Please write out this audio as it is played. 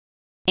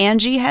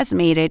Angie has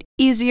made it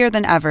easier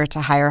than ever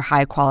to hire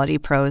high-quality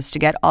pros to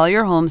get all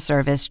your home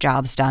service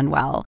jobs done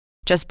well.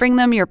 Just bring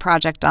them your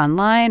project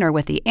online or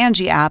with the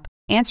Angie app,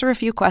 answer a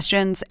few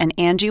questions, and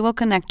Angie will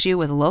connect you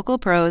with local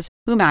pros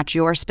who match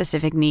your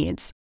specific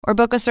needs. Or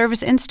book a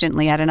service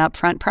instantly at an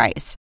upfront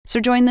price. So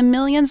join the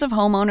millions of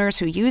homeowners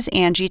who use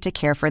Angie to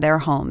care for their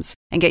homes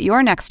and get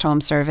your next home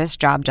service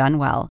job done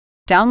well.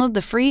 Download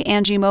the free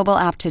Angie mobile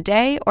app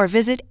today or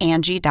visit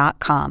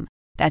Angie.com.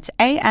 That's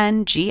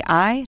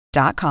ANGI.com.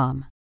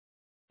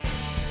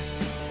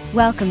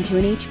 Welcome to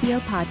an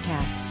HBO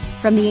podcast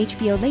from the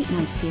HBO Late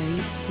Night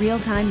series, Real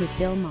Time with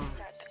Bill Maher.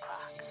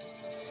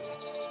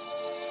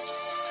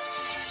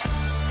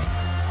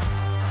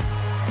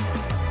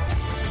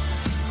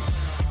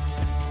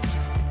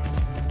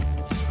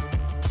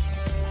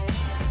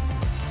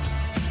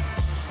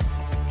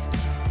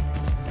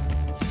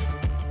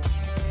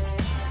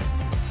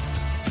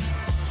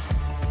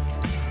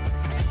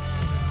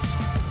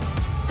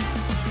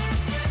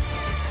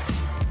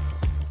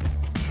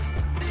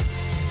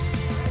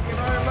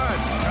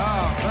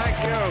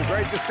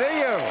 Great to see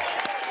you.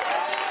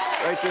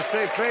 Great to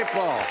see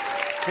people.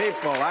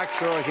 People,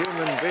 actual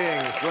human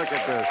beings. Look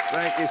at this.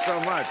 Thank you so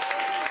much.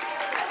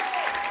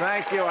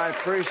 Thank you. I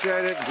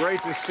appreciate it.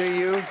 Great to see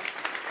you.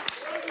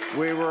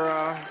 We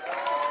were,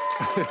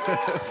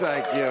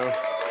 thank you.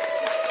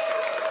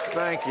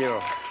 Thank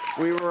you.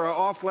 We were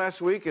off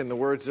last week, in the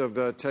words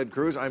of Ted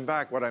Cruz. I'm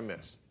back. What'd I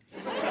miss?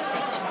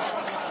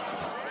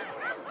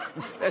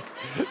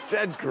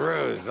 Ted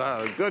Cruz,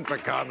 good for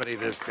comedy,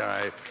 this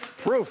guy.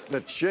 Proof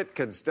that shit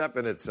can step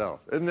in itself,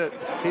 isn't it?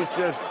 He's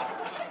just...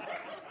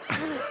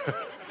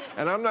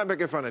 And I'm not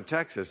making fun of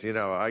Texas. You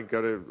know, I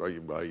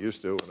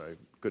used to when I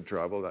could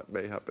travel. That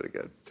may happen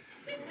again.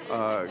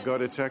 Go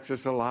to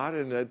Texas a lot,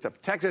 and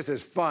Texas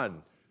is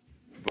fun.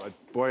 But,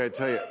 boy, I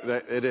tell you,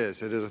 it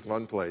is. It is a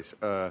fun place.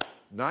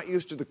 Not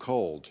used to the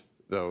cold,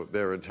 though,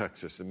 there in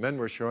Texas. And men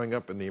were showing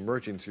up in the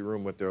emergency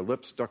room with their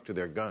lips stuck to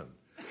their gun.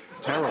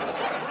 Terrible.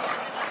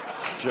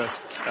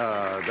 Just,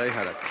 they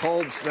had a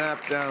cold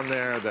snap down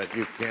there that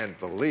you can't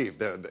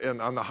believe.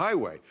 And on the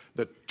highway,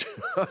 the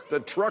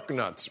truck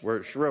nuts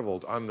were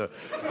shriveled on the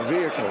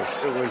vehicles.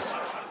 It was,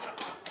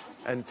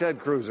 and Ted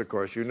Cruz, of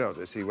course, you know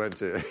this. He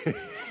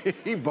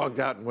he bugged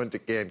out and went to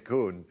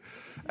Cancun,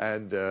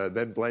 and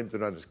then blamed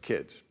it on his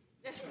kids.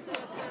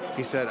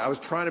 He said, "I was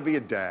trying to be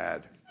a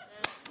dad."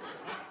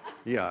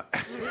 Yeah.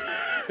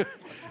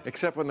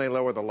 Except when they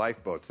lower the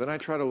lifeboats. Then I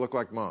try to look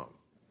like mom.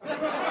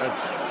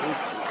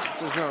 It's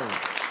his own.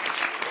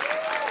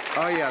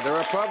 Oh yeah, the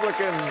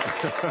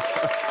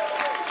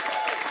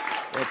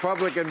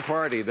Republican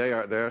Party. They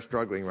are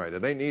struggling right,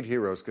 and they need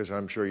heroes. Because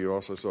I'm sure you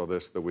also saw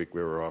this the week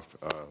we were off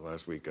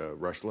last week.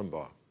 Rush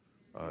Limbaugh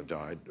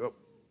died. Oh,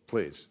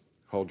 please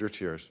hold your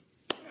tears.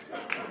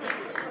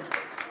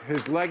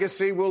 His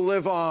legacy will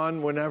live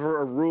on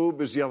whenever a rube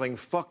is yelling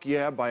 "fuck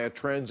yeah" by a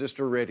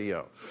transistor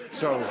radio.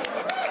 So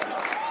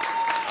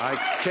I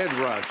kid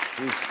Rush.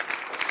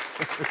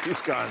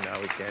 He's gone now.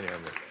 He can't hear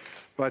me.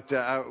 But,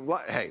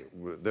 hey,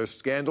 there's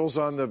scandals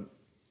on the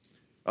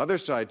other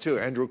side, too.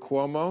 Andrew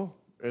Cuomo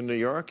in New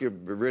York, you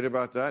read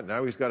about that.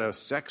 Now he's got a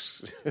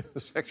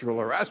sexual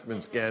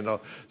harassment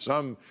scandal.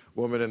 Some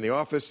woman in the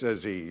office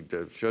says he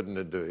shouldn't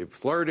have done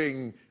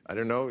flirting. I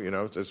don't know,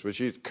 that's what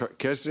she's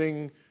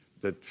kissing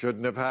that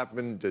shouldn't have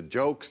happened,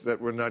 jokes that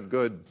were not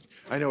good.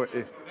 I know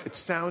it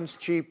sounds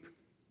cheap.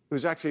 It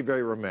was actually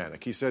very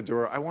romantic. He said to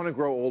her, "I want to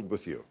grow old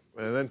with you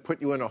and then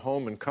put you in a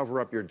home and cover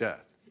up your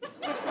death."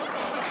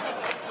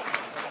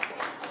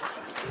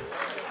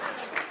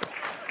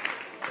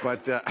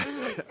 But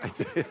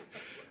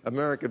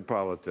American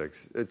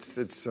politics,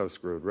 it's so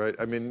screwed, right?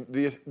 I mean,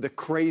 the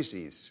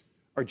crazies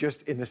are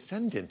just in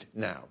ascendant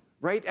now,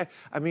 right?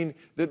 I mean,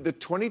 the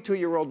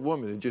 22-year-old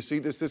woman, did you see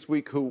this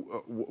week,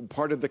 who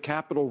part of the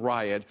Capitol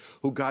riot,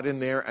 who got in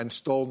there and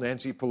stole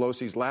Nancy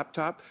Pelosi's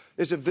laptop?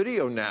 There's a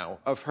video now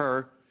of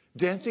her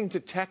dancing to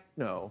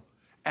techno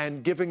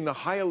and giving the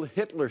Heil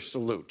Hitler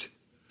salute.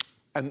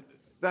 And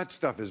that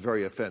stuff is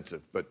very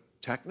offensive, but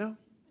techno?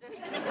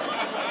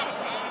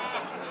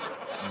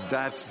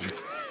 That's...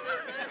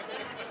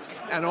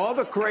 And all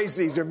the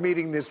crazies are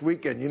meeting this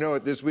weekend. You know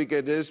what this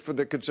weekend is for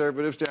the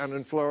conservatives down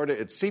in Florida?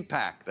 It's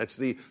CPAC. That's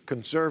the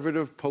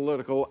Conservative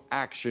Political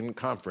Action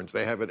Conference.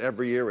 They have it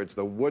every year. It's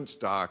the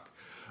Woodstock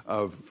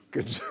of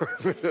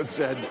conservatives.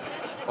 And,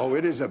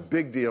 it is a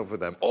big deal for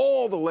them.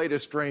 All the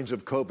latest strains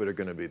of COVID are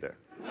going to be there.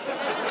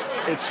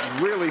 It's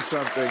really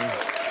something.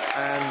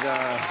 And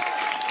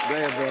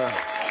they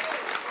have...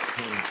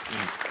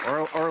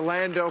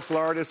 Orlando,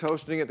 Florida's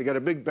hosting it. They got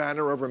a big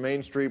banner over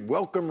Main Street.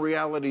 Welcome,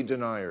 reality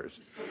deniers.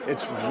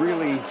 It's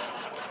really...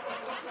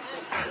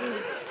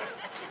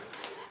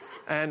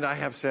 And I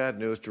have sad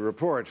news to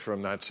report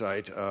from that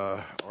site.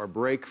 Our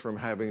break from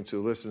having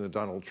to listen to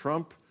Donald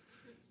Trump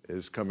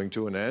is coming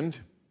to an end.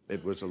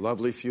 It was a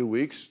lovely few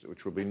weeks,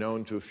 which will be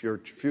known to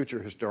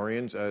future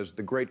historians as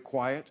the Great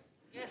Quiet.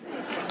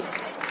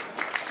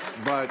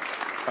 But...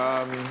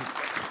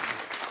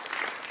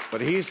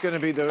 But he's going to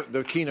be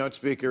the keynote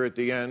speaker at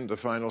the end, the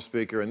final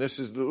speaker. And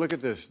look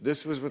at this.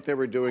 This was what they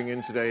were doing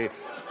in today.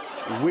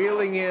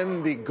 Wheeling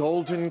in the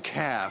golden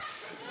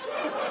calf.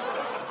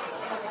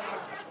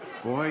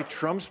 Boy,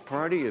 Trump's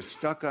party is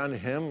stuck on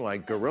him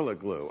like Gorilla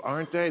Glue,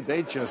 aren't they?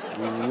 They just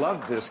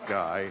love this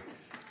guy.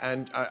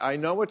 And I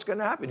know what's going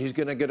to happen. He's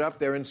going to get up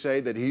there and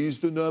say that he's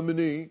the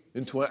nominee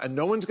and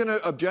no one's going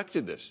to object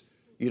to this.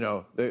 You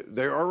know,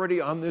 they're already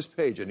on this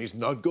page, and he's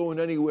not going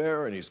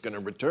anywhere, and he's going to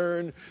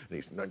return, and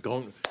he's not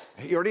going.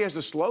 He already has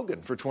a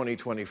slogan for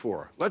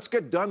 2024. Let's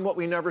get done what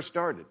we never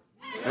started.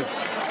 All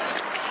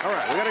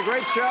right, we got a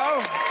great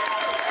show.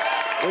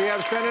 We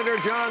have Senator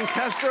John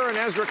Tester and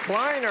Ezra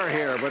Klein are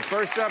here. But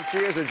first up, she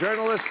is a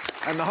journalist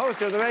and the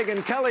host of the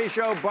Megyn Kelly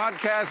Show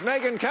podcast.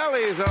 Megyn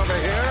Kelly's over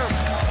here.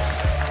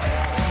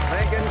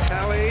 Megyn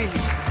Kelly.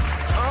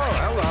 Oh,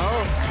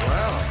 hello.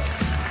 Well,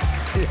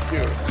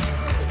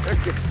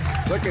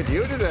 look at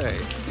you today.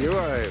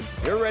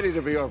 You're ready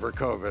to be over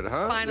COVID,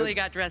 huh? Finally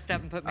got dressed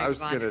up and put makeup on. I was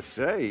going to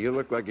say, you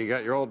look like you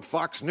got your old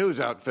Fox News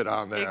outfit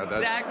on there.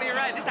 Exactly right.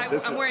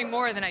 I'm wearing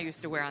more than I used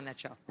to wear on that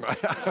show.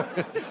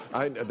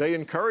 They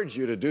encourage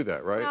you to do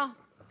that, right? Well,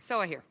 so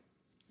I hear.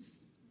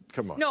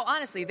 Come on. No,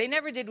 honestly, they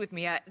never did with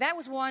me. That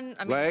was one.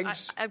 I mean,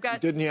 legs? I've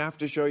got. Didn't you have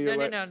to show your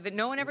legs? No.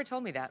 No one ever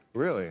told me that.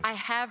 Really? I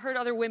have heard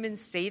other women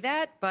say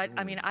that, but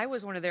I mean, I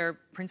was one of their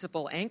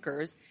principal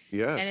anchors.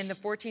 Yes. And in the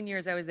 14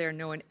 years I was there,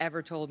 no one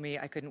ever told me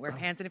I couldn't wear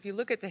pants. And if you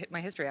look at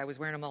my history, I was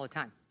wearing them all the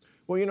time.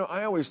 Well, you know,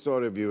 I always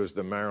thought of you as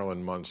the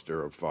Marilyn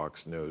Munster of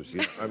Fox News.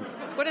 You know,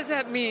 What does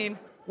that mean?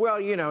 Well,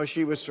 you know,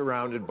 she was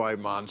surrounded by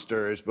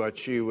monsters, but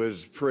she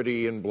was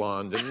pretty and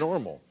blonde and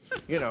normal.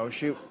 You know,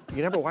 you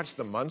never watched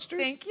The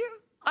Munsters? Thank you.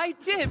 I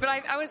did, but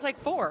I was like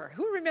 4.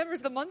 Who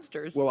remembers the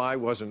Munsters? Well, I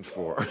wasn't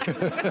 4.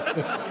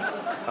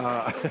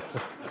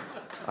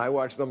 I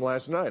watched them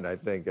last night, I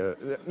think.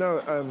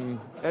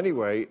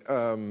 Anyway,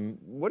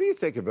 what do you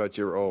think about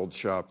your old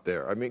shop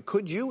there? I mean,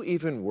 could you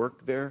even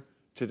work there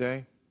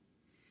today?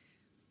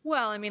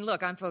 Well, I mean,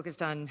 look, I'm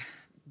focused on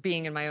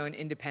being in my own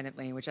independent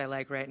lane, which I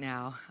like right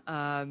now.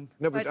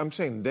 But I'm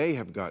saying they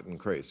have gotten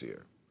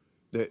crazier.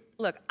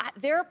 Look,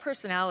 there are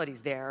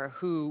personalities there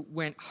who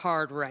went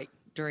hard right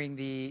during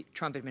the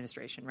Trump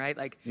administration, right?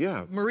 Like,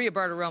 yeah. Maria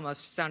Bartiromo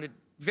sounded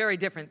very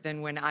different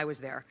than when I was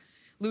there.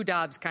 Lou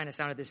Dobbs kind of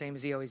sounded the same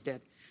as he always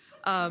did.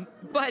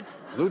 But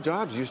Lou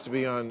Dobbs used to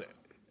be on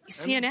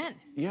CNN.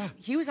 Yeah.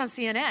 He was on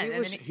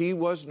CNN. He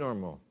was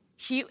normal.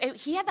 He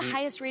had the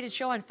highest rated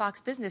show on Fox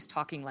Business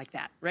talking like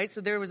that, right?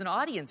 So there was an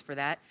audience for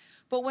that.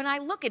 But when I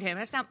look at him,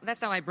 that's not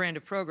my brand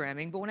of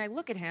programming, but when I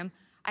look at him,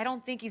 I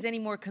don't think he's any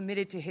more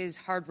committed to his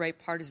hard-right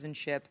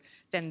partisanship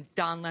than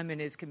Don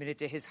Lemon is committed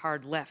to his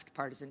hard-left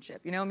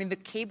partisanship. You know, I mean, the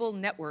cable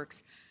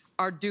networks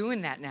are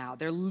doing that now.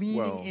 They're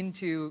leaning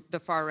into the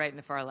far right and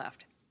the far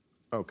left.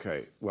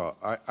 Okay. Well,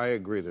 I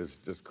agree there's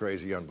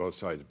crazy on both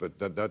sides, but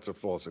that's a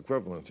false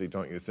equivalency,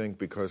 don't you think?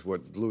 Because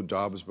what Lou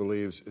Dobbs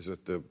believes is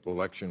that the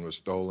election was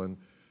stolen.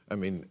 I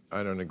mean,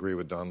 I don't agree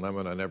with Don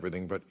Lemon on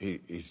everything, but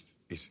he's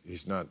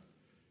not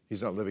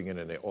living in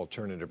an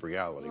alternative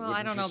reality. Well,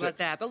 I don't know about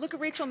that. But look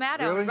at Rachel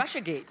Maddow in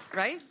Russiagate,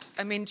 right?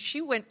 I mean,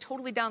 she went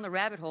totally down the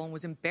rabbit hole and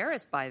was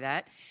embarrassed by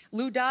that.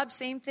 Lou Dobbs,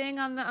 same thing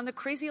on the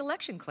crazy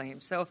election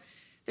claims. So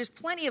there's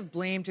plenty of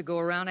blame to go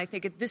around. I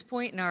think at this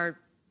point in our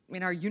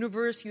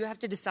universe, you have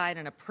to decide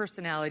on a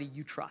personality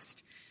you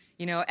trust.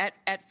 You know,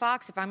 at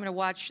Fox, if I'm going to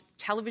watch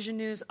television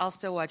news, I'll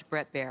still watch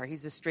Bret Baier.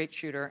 He's a straight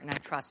shooter, and I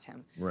trust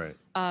him. Right.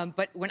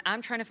 But when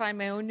I'm trying to find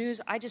my own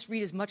news, I just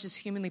read as much as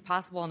humanly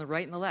possible on the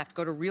right and the left.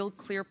 Go to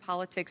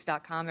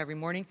realclearpolitics.com every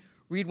morning.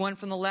 Read one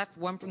from the left,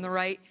 one from the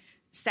right.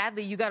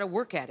 Sadly, you got to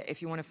work at it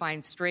if you want to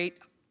find straight,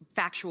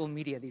 factual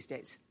media these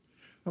days.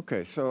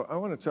 Okay, so I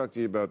want to talk to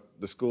you about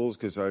the schools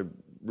because I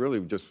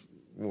really just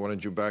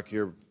wanted you back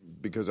here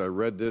because I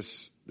read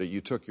this, that you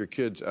took your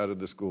kids out of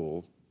the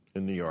school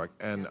in New York,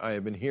 and I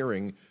have been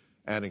hearing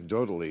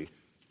anecdotally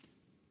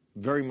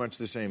very much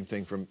the same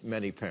thing from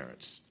many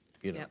parents.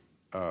 You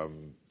know,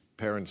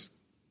 parents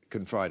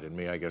confide in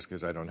me, I guess,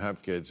 because I don't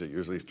have kids. It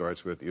usually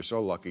starts with, you're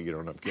so lucky you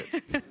don't have kids.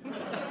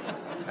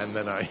 And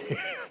then I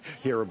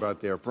hear about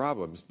their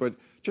problems. But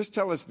just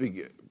tell us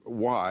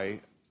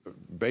why,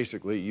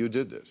 basically, you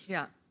did this.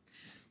 Yeah.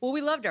 Well, we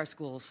loved our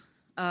schools.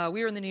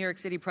 We were in the New York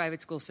City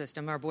private school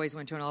system. Our boys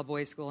went to an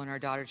all-boys school and our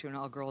daughter to an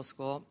all-girls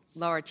school.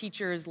 Love our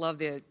teachers, love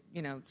the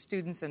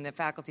students and the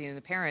faculty and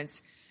the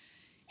parents.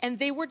 And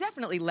they were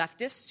definitely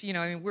leftists. You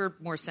know, I mean, we're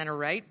more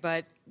center-right,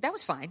 but that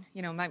was fine.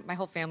 You know, my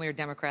whole family are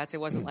Democrats. It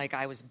wasn't like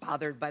I was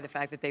bothered by the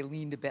fact that they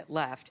leaned a bit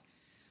left.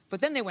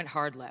 But then they went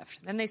hard left.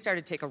 Then they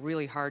started to take a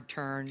really hard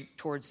turn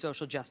towards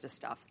social justice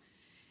stuff.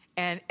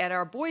 And at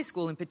our boys'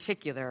 school in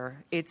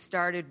particular, it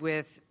started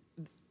with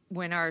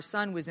when our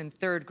son was in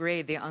 3rd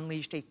grade, they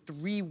unleashed a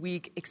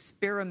 3-week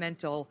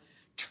experimental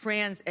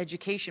trans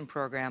education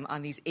program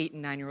on these 8-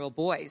 and 9-year-old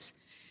boys.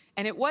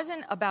 And it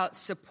wasn't about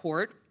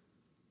support.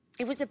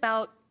 It was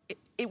about,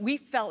 we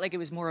felt like it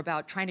was more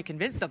about trying to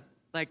convince them,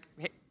 like,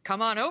 hey,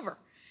 come on over.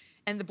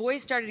 And the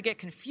boys started to get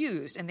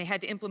confused, and they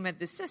had to implement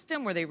this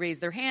system where they raised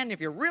their hand. If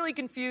you're really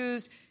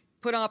confused,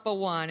 put up a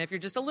 1. If you're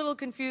just a little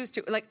confused,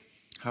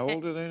 How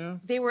old are they now?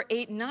 They were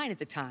 8 and 9 at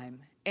the time.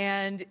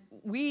 And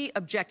we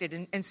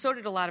objected, and so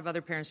did a lot of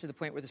other parents, to the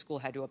point where the school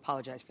had to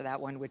apologize for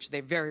that one, which they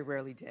very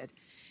rarely did.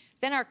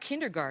 Then our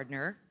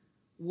kindergartner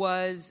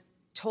was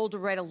told to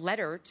write a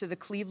letter to the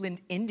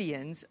Cleveland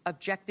Indians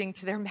objecting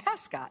to their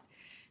mascot.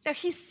 Now,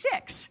 he's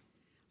 6.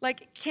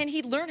 Can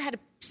he learn how to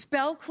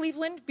spell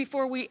Cleveland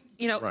before we,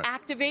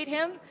 activate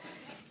him?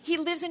 He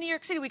lives in New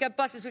York City. We got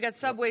buses, we got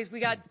subways, we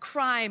got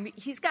crime.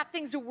 He's got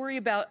things to worry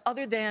about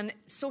other than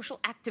social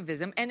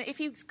activism. And if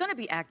he's going to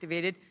be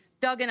activated,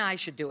 Doug and I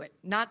should do it,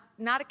 not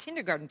a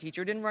kindergarten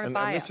teacher. Didn't run it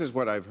by us. And this is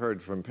what I've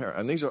heard from parents.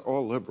 And these are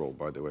all liberal,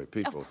 by the way,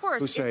 people. Of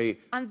course. Who say,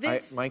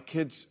 my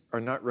kids are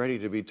not ready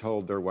to be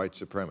told they're white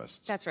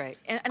supremacists. That's right.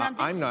 And on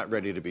this, I'm not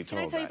ready to be told that.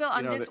 Can I tell you, Bill,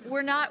 on this,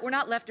 we're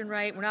not left and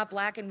right. We're not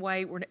black and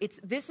white.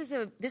 This is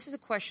a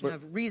question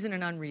of reason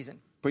and unreason.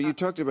 But you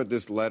talked about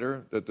this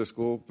letter that the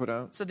school put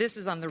out. So this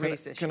is on the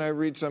race issue. Can I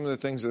read some of the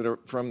things that are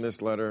from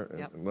this letter,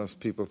 Yep. unless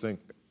people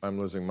think I'm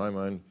losing my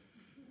mind?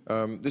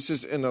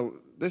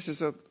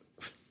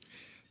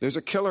 There's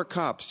a killer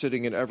cop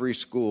sitting in every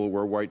school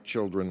where white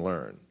children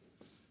learn.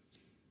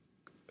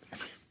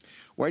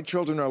 White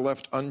children are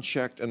left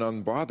unchecked and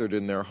unbothered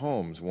in their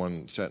homes,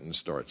 one sentence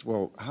starts.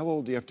 Well, how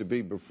old do you have to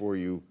be before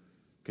you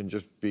can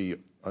just be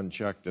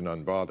unchecked and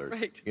unbothered?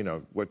 Right.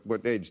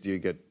 What age do you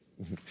get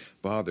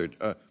bothered?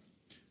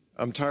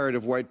 I'm tired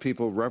of white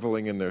people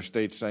reveling in their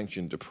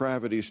state-sanctioned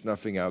depravity,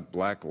 snuffing out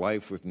black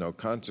life with no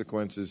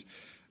consequences.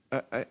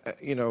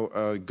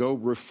 Go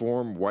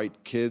reform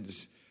white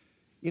kids.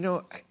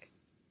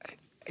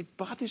 It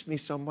bothers me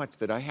so much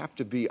that I have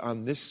to be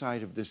on this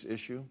side of this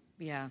issue.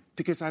 Yeah.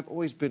 Because I've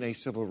always been a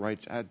civil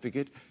rights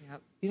advocate.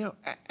 Yep.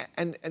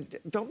 And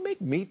don't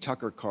make me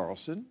Tucker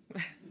Carlson.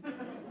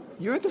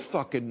 You're the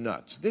fucking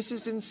nuts. This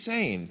is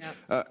insane.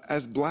 Yep.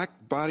 As black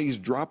bodies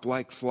drop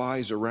like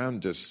flies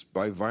around us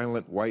by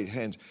violent white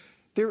hands,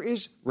 there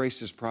is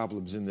racist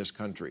problems in this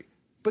country.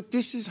 But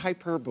this is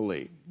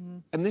hyperbole. Mm-hmm.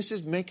 And this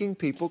is making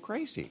people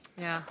crazy.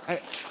 Yeah.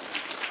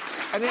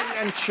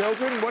 And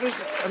children,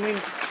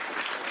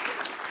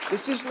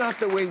 this is not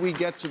the way we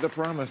get to the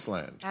promised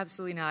land.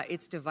 Absolutely not.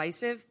 It's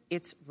divisive,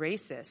 it's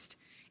racist,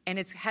 and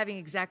it's having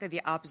exactly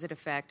the opposite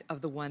effect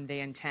of the one they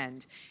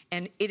intend.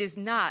 And it is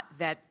not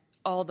that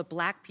all the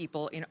black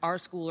people in our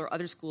school or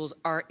other schools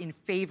are in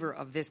favor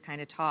of this kind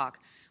of talk.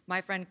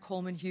 My friend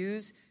Coleman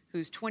Hughes,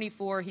 who's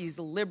 24, he's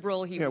a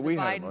liberal, he was a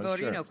Biden voter,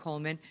 sure. You know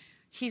Coleman.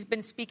 He's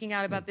been speaking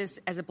out about this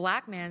as a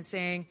black man,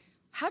 saying,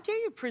 how dare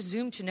you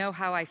presume to know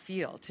how I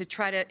feel? To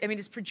try to,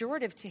 it's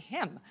pejorative to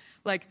him.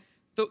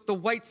 The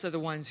whites are the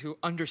ones who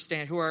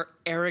understand, who are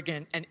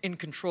arrogant and in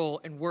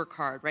control and work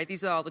hard, right?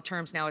 These are all the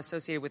terms now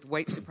associated with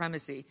white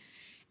supremacy.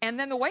 And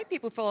then the white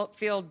people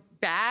feel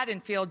bad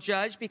and feel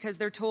judged because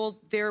they're told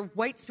they're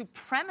white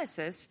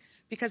supremacists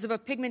because of a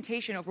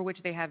pigmentation over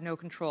which they have no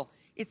control.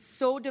 It's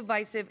so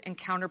divisive and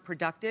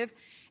counterproductive.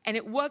 And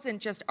it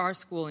wasn't just our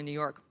school in New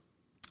York.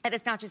 And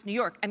it's not just New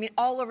York.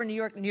 All over New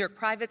York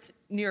privates,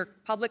 New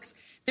York publics,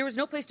 there was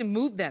no place to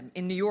move them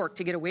in New York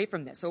to get away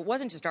from this. So it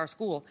wasn't just our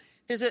school.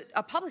 There's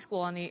a public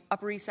school on the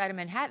Upper East Side of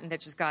Manhattan that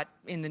just got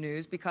in the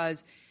news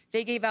because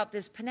they gave out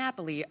this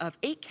panoply of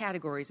 8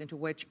 categories into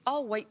which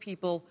all white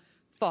people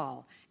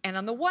fall. And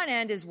on the one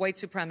end is white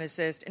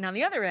supremacist, and on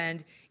the other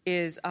end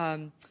is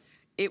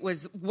it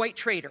was white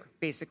traitor,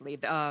 basically,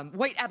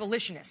 white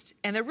abolitionist.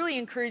 And they're really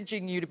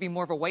encouraging you to be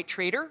more of a white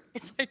traitor.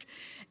 It's like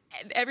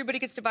everybody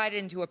gets divided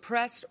into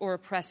oppressed or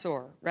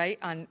oppressor, right,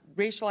 on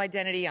racial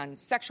identity, on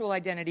sexual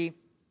identity.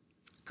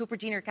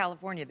 Cupertino,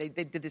 California, they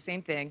did the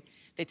same thing.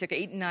 They took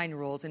 8 and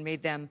 9-year-olds and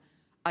made them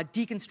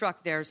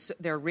deconstruct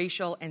their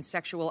racial and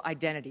sexual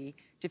identity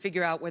to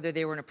figure out whether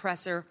they were an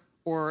oppressor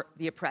or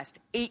the oppressed.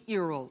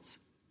 8-year-olds,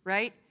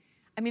 right?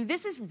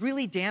 This is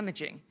really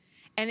damaging.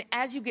 And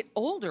as you get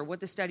older,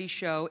 what the studies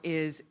show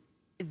is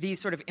these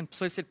sort of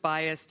implicit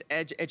biased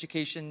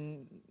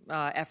education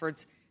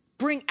efforts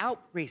bring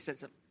out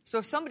racism. So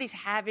if somebody's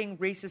having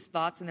racist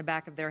thoughts in the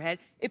back of their head,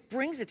 it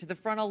brings it to the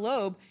frontal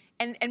lobe,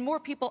 and more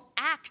people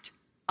act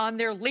on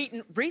their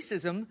latent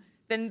racism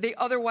than they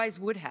otherwise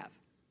would have.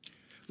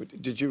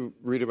 Did you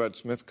read about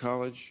Smith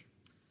College?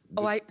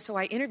 So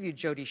I interviewed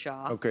Jody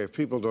Shaw. Okay, if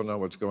people don't know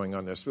what's going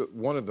on there,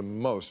 one of the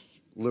most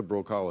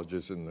liberal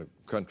colleges in the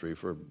country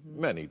for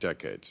many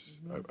decades,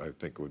 I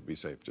think it would be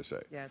safe to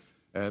say. Yes.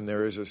 And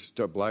there is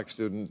a black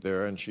student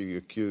there, and she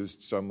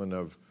accused someone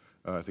of,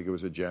 I think it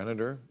was a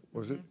janitor,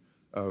 was it,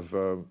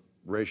 of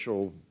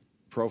racial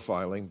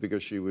profiling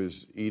because she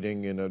was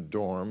eating in a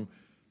dorm.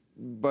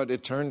 But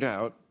it turned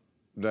out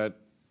that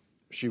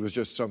she was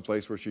just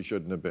someplace where she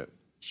shouldn't have been.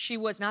 She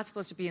was not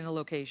supposed to be in the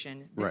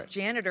location. This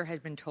janitor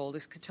had been told,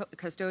 this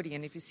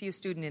custodian, if you see a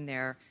student in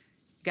there,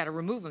 you've got to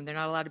remove them. They're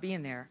not allowed to be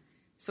in there.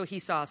 So he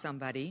saw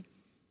somebody.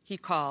 He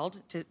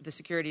called to the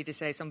security to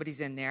say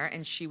somebody's in there,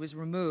 and she was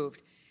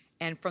removed.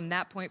 And from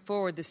that point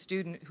forward, the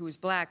student who was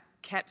black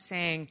kept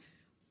saying,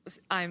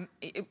 I'm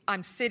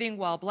sitting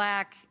while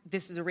black.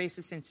 This is a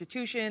racist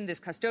institution. This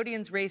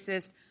custodian's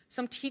racist.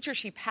 Some teacher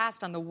she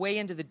passed on the way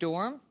into the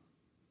dorm,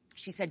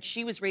 she said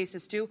she was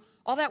racist too.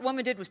 All that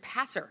woman did was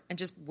pass her and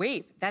just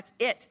wave. That's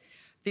it.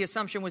 The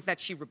assumption was that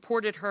she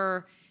reported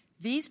her.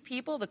 These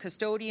people, the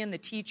custodian, the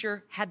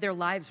teacher, had their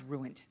lives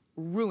ruined.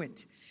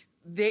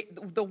 The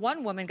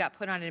one woman got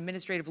put on an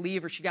administrative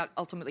leave, or she got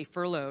ultimately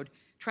furloughed,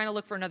 trying to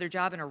look for another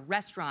job in a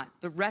restaurant.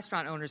 The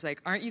restaurant owner's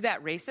like, aren't you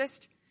that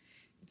racist?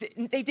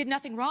 They did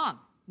nothing wrong,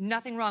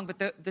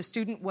 but the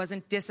student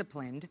wasn't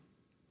disciplined.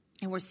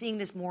 And we're seeing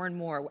this more and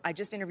more. I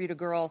just interviewed a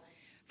girl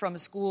from a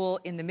school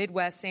in the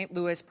Midwest, St.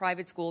 Louis,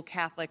 private school,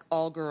 Catholic,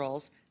 all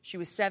girls. She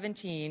was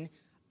 17.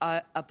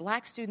 A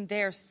black student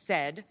there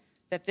said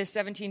that this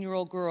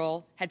 17-year-old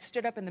girl had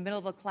stood up in the middle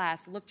of a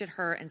class, looked at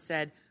her, and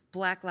said,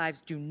 "Black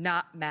lives do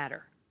not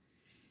matter."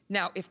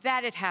 Now, if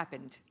that had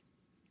happened,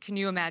 can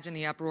you imagine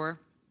the uproar?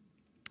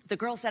 The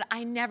girl said,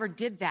 "I never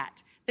did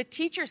that." The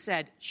teacher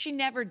said, "She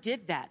never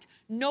did that."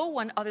 No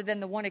one other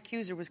than the one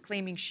accuser was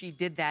claiming she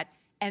did that,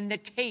 and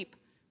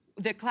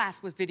the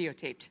class was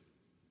videotaped.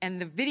 And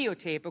the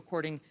videotape,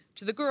 according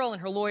to the girl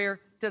and her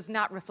lawyer, does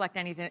not reflect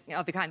anything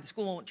of the kind. The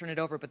school won't turn it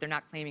over, but they're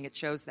not claiming it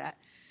shows that.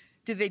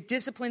 Did they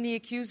discipline the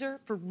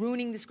accuser for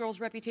ruining this girl's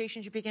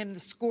reputation? She became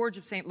the scourge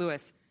of St.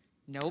 Louis.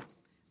 Nope.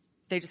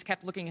 They just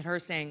kept looking at her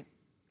saying,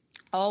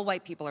 all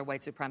white people are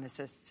white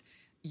supremacists.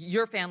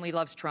 Your family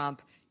loves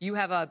Trump. You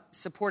have a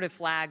supportive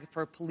flag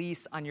for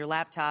police on your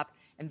laptop,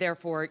 and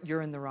therefore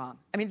you're in the wrong.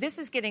 I mean, this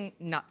is getting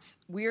nuts.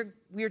 We're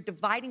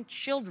dividing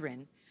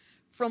children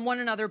from one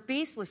another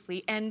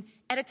baselessly, and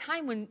at a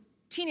time when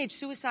teenage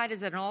suicide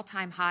is at an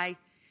all-time high.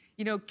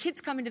 You know, kids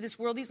come into this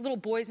world, these little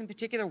boys in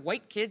particular,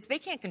 white kids, they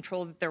can't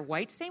control that they're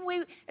white, same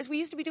way as we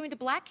used to be doing to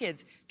black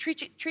kids,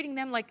 treating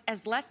them like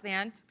as less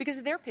than because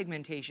of their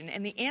pigmentation.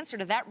 And the answer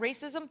to that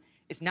racism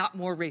is not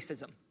more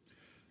racism.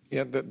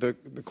 Yeah, the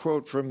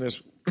quote from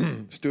this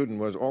student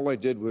was, "All I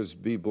did was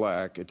be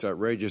black. It's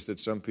outrageous that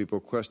some people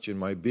question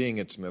my being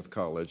at Smith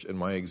College and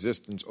my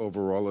existence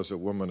overall as a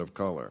woman of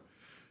color."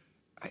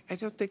 I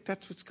don't think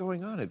that's what's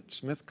going on at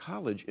Smith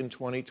College in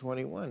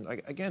 2021.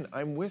 Again,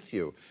 I'm with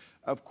you.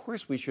 Of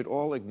course, we should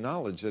all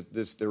acknowledge that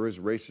there is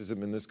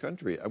racism in this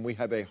country, and we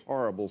have a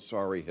horrible,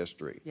 sorry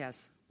history.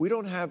 Yes. We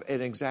don't have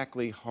an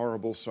exactly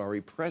horrible, sorry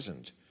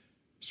present,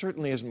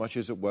 certainly as much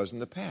as it was in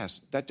the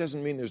past. That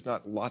doesn't mean there's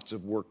not lots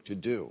of work to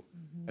do,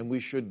 and we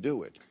should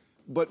do it.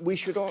 But we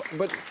should all,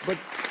 but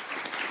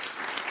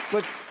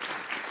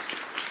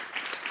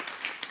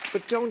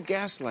don't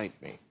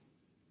gaslight me.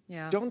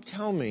 Yeah. Don't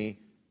tell me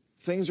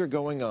things are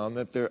going on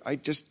I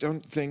just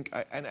don't think,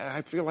 and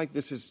I feel like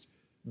this is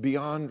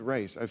beyond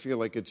race. I feel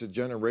like it's a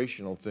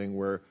generational thing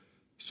where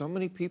so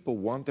many people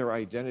want their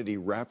identity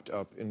wrapped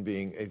up in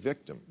being a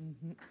victim.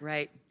 Mm-hmm.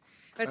 Right.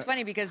 But it's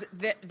funny because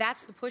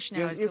that's the push now.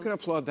 Yeah, you can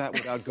applaud that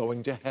without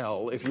going to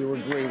hell if you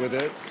agree with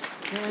it.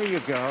 There you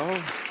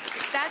go.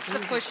 That's the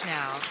push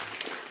now,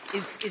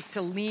 is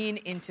to lean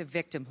into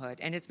victimhood.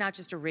 And it's not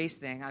just a race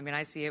thing. I mean,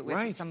 I see it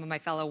with some of my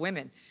fellow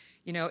women.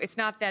 You know, it's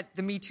not that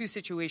the Me Too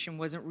situation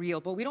wasn't real,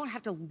 but we don't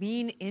have to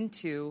lean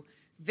into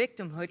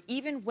victimhood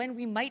even when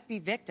we might be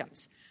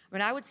victims. I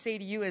mean, I would say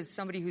to you as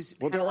somebody who's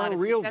had a lot of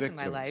success in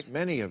my life.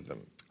 Many of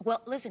them.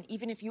 Well, listen,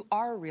 even if you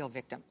are a real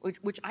victim,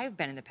 which I've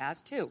been in the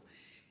past too,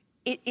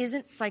 it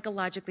isn't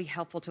psychologically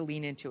helpful to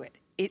lean into it.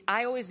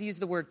 I always use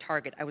the word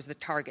target. I was the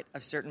target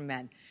of certain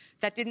men.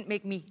 That didn't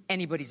make me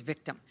anybody's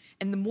victim.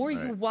 And the more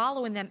you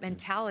wallow in that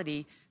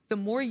mentality, the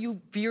more you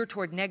veer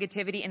toward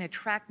negativity and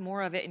attract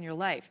more of it in your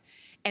life.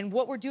 And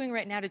what we're doing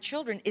right now to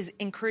children is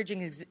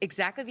encouraging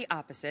exactly the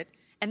opposite.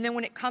 And then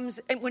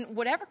when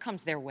whatever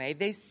comes their way,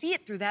 they see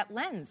it through that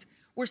lens.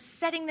 We're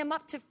setting them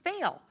up to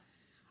fail.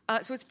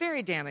 So it's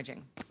very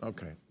damaging.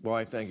 Okay. Well,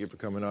 I thank you for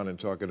coming on and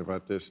talking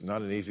about this.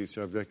 Not an easy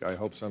subject. I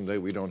hope someday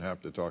we don't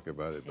have to talk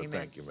about it. But Amen.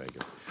 Thank you,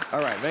 Megyn.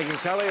 All right, Megyn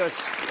Kelly,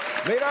 let's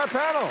meet our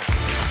panel.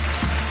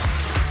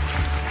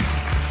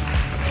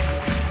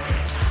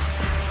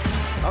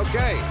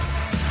 Okay.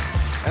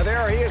 And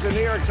there he is, a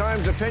New York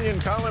Times opinion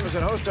columnist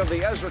and host of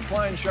the Ezra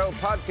Klein Show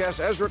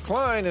podcast. Ezra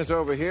Klein is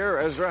over here.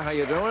 Ezra, how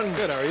you doing?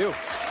 Good, how are you?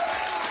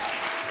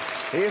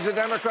 He is a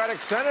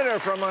Democratic senator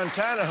from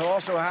Montana who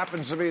also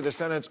happens to be the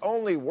Senate's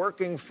only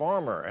working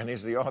farmer, and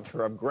he's the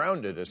author of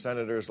Grounded, a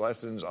senator's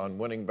lessons on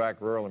winning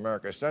back rural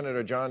America.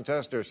 Senator John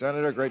Tester.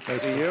 Senator, great to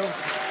see you.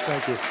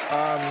 Thank you.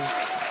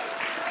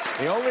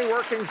 The only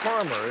working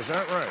farmer, is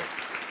that right?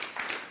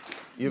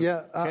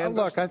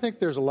 Look, I think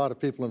there's a lot of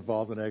people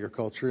involved in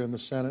agriculture in the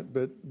Senate,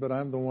 but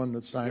I'm the one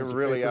that signs the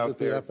papers at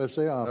the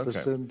FSA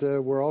office, and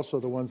we're also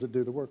the ones that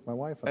do the work, my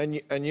wife and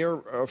I. And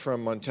you're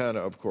from Montana,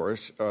 of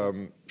course,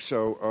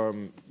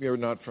 so you're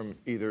not from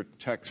either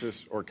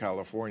Texas or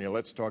California.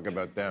 Let's talk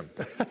about them.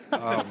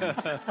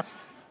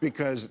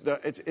 Because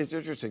it's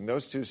interesting,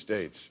 those two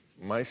states,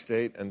 my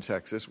state and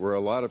Texas, where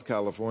a lot of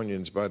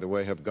Californians, by the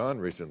way, have gone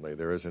recently.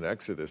 There is an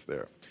exodus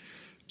there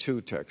to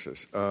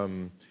Texas.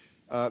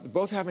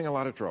 Both having a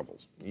lot of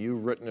troubles.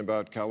 You've written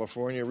about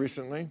California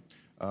recently.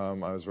 I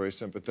was very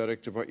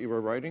sympathetic to what you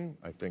were writing.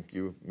 I think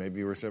maybe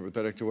you were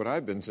sympathetic to what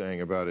I've been saying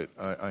about it.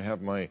 I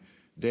have my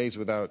days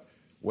without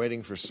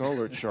waiting for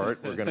solar chart.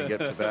 We're going to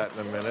get to that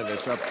in a minute.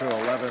 It's up to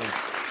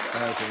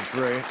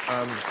 11,003.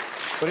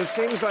 But it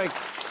seems like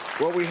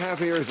what we have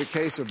here is a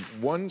case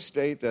of one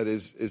state that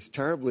is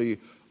terribly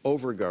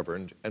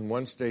overgoverned and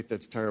one state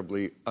that's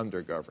terribly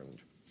undergoverned.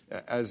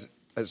 As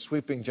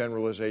sweeping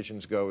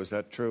generalizations go, is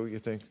that true, you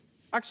think?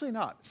 Actually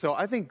not. So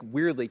I think,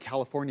 weirdly,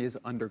 California is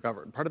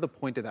undergoverned. Part of the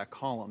point of that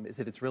column is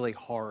that it's really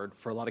hard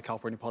for a lot of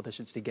California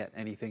politicians to get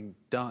anything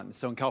done.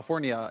 So in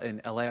California,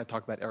 in L.A., I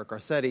talked about Eric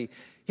Garcetti.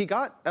 He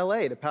got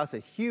L.A. to pass a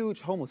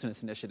huge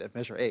homelessness initiative,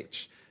 Measure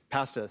H,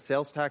 passed a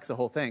sales tax, the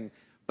whole thing.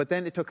 But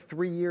then it took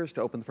 3 years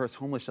to open the first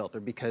homeless shelter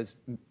because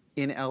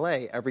in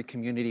L.A., every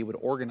community would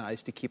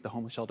organize to keep the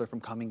homeless shelter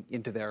from coming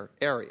into their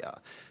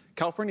area.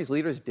 California's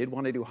leaders did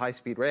want to do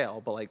high-speed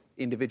rail, but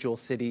individual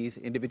cities,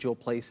 individual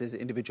places,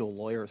 individual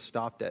lawyers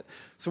stopped it.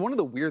 So one of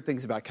the weird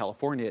things about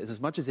California is, as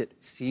much as it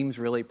seems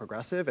really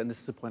progressive, and this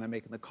is the point I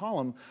make in the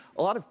column,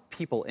 a lot of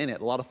people in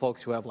it, a lot of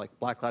folks who have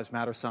Black Lives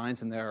Matter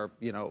signs in their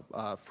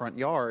front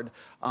yard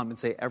and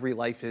say every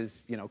life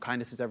is,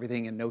 kindness is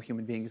everything and no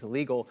human being is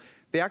illegal,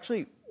 they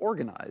actually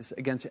organize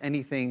against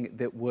anything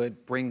that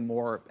would bring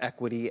more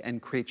equity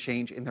and create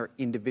change in their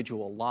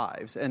individual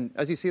lives. And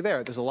as you see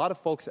there's a lot of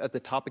folks at the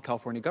top of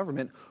California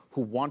government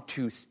who want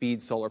to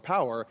speed solar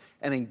power,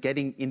 and then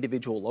getting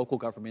individual local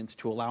governments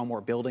to allow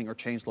more building or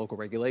change local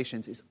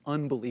regulations is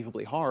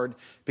unbelievably hard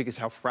because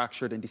of how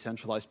fractured and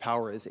decentralized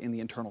power is in the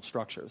internal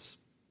structures.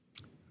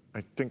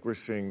 I think we're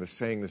saying the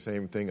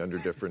same thing under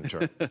different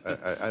terms.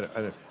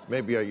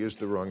 Maybe I used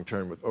the wrong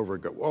term with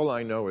overgo. All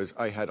I know is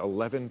I had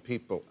 11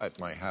 people at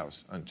my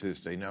house on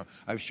Tuesday. Now,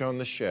 I've shown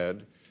the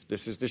shed.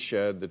 This is the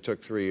shed that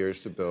took 3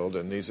 years to build,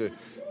 and these are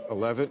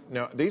 11.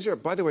 Now,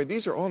 by the way,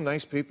 these are all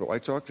nice people. I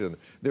talked to them.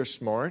 They're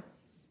smart.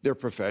 They're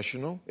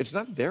professional. It's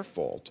not their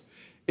fault.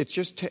 It's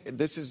just,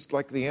 this is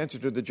like the answer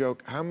to the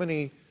joke, how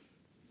many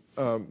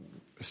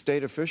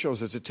state officials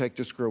does it take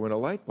to screw in a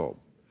light bulb?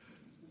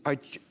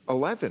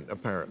 11,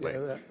 apparently.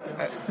 Yeah,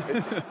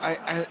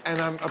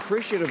 and I'm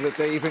appreciative that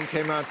they even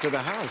came out to the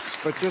house.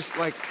 But just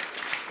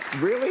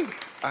really?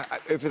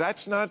 If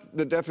that's not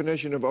the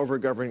definition of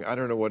overgoverning, I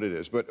don't know what it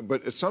is.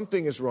 But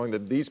something is wrong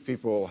that these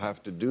people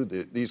have to do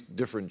these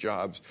different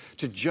jobs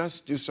to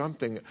just do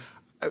something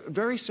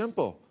very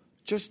simple.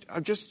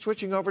 I'm just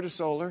switching over to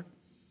solar.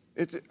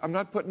 I'm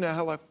not putting a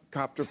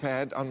helicopter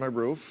pad on my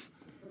roof.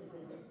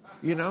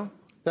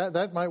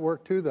 That might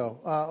work too, though.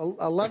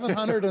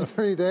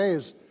 1,103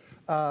 days.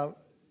 I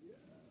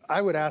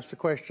would ask the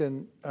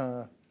question,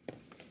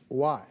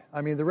 why?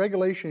 I mean, the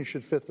regulation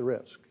should fit the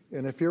risk.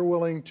 And if you're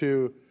willing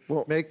to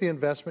make the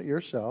investment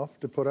yourself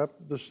to put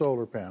up the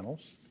solar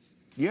panels.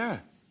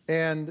 Yeah.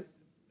 And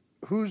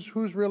who's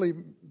really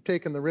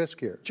taking the risk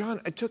here?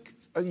 John, it took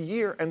a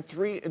year and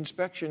 3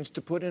 inspections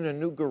to put in a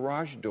new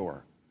garage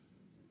door.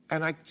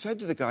 And I said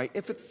to the guy,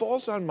 if it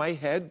falls on my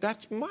head,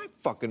 that's my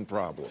fucking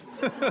problem.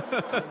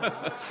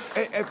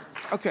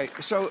 Okay,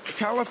 so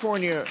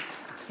California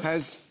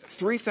has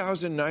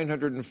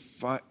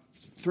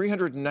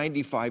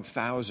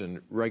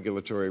 395,000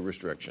 regulatory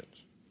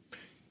restrictions.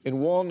 In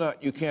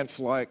Walnut, you can't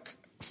fly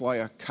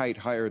a kite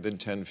higher than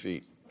 10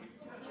 feet.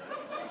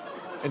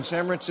 In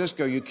San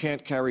Francisco, you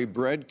can't carry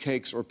bread,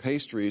 cakes, or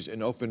pastries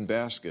in open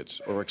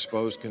baskets or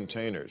exposed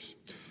containers.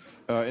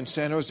 In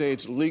San Jose,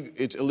 it's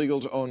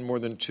illegal to own more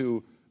than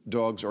 2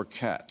 dogs or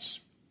cats.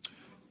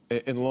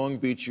 In Long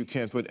Beach, you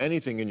can't put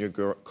anything in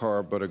your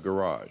car but a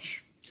garage.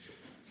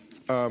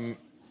 I'm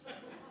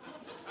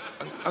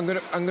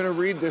going to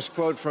read this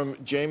quote from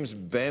James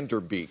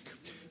Vanderbeek.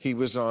 He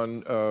was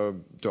on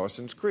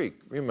Dawson's Creek.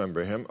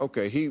 Remember him?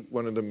 Okay,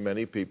 one of the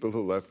many people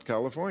who left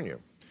California.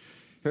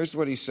 Here's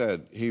what he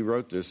said. He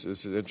wrote this.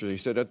 This is interesting. He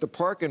said, at the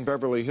park in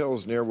Beverly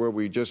Hills, near where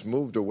we just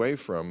moved away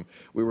from,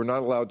 we were not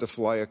allowed to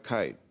fly a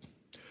kite.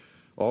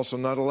 Also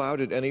not allowed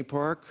at any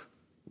park,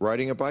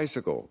 riding a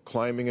bicycle,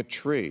 climbing a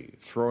tree,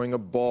 throwing a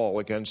ball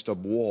against a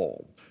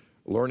wall,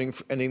 learning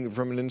anything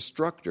from an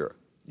instructor,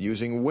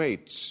 using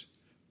weights,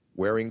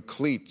 wearing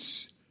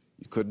cleats.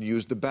 You couldn't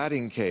use the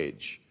batting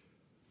cage.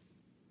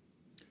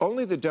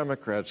 Only the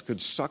Democrats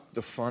could suck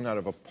the fun out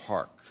of a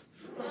park.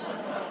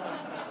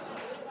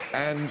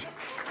 And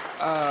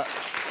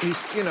he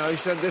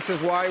said, this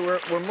is why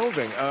we're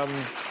moving.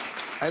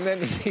 And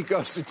then he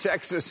goes to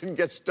Texas and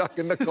gets stuck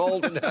in the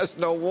cold and has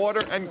no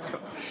water. And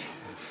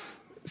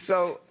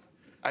so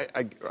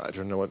I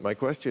don't know what my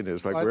question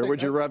is. Where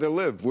would you rather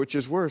live? Which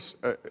is worse?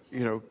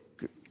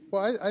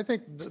 Well, I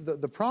think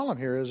the problem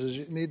here is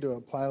you need to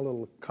apply a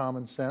little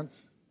common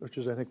sense, which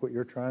is, I think, what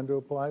you're trying to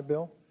apply,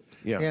 Bill.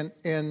 Yeah.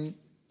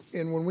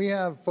 And when we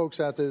have folks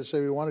out there that say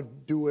we want to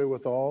do away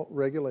with all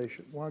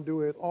regulation,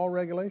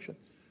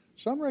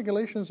 some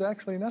regulation is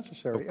actually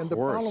necessary. And the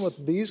problem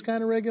with these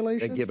kind of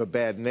regulations... They give a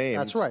bad name.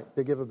 That's right.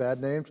 They give a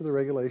bad name to the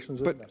regulations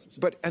that are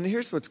necessary. And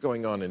here's what's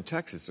going on in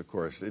Texas, of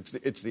course.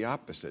 It's the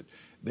opposite.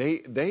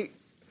 I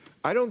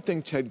don't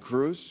think Ted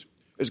Cruz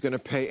is going to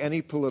pay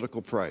any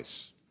political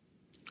price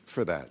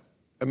for that.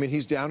 I mean,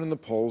 he's down in the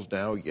polls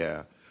now,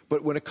 yeah.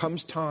 But when it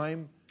comes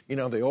time...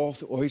 they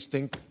always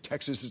think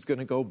Texas is going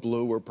to go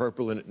blue or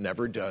purple, and it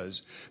never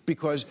does,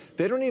 because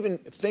they don't even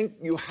think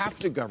you have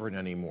to govern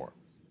anymore.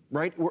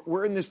 right?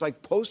 We're in this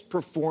like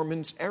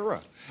post-performance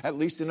era, at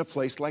least in a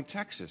place like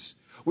Texas,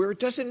 where it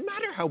doesn't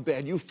matter how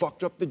bad you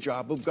fucked up the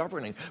job of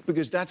governing,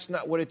 because that's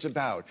not what it's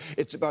about.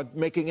 It's about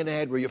making an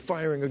ad where you're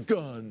firing a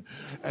gun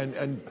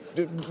and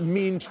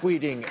mean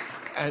tweeting,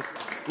 and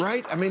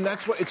right? I mean,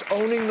 that's what it's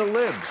owning the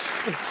libs.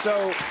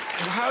 So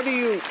how do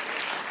you?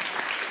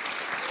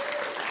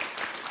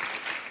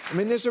 I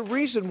mean, there's a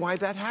reason why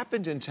that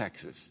happened in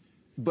Texas,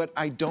 but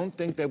I don't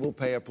think they will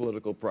pay a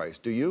political price.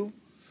 Do you?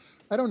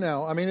 I don't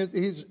know. I mean,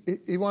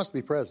 he wants to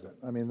be president.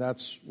 I mean,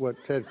 that's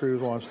what Ted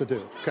Cruz wants to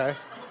do, okay?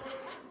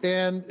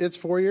 And it's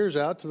 4 years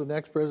out to the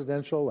next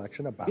presidential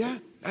election about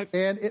it.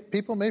 And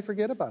people may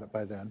forget about it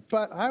by then.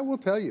 But I will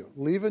tell you,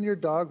 leaving your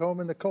dog home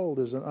in the cold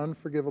is an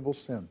unforgivable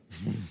sin.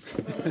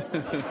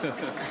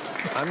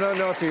 I don't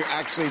know if he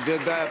actually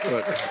did that,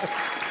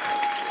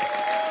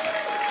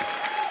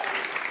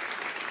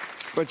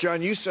 But,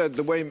 John, you said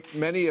the way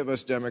many of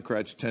us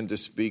Democrats tend to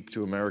speak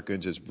to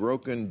Americans is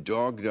broken,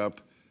 dogged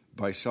up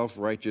by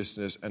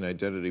self-righteousness and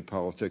identity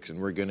politics, and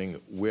we're getting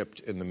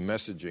whipped in the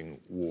messaging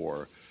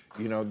war.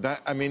 You know,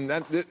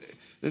 this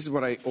is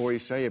what I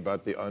always say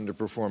about the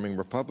underperforming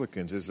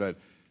Republicans, is that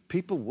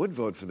people would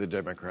vote for the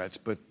Democrats,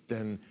 but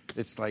then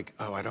it's like,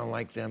 oh, I don't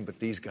like them, but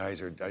these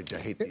guys I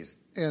hate these.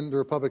 And the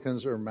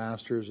Republicans are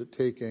masters at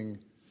taking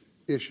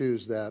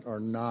issues that are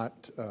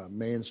not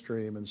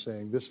mainstream and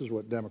saying this is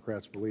what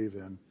Democrats believe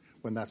in,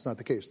 when that's not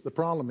the case. The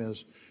problem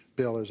is,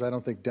 Bill, is I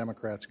don't think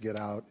Democrats get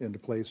out into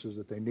places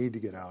that they need to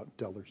get out and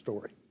tell their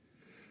story.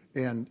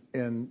 And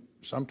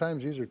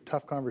sometimes these are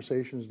tough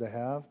conversations to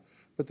have.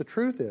 But the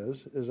truth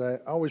is, as I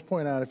always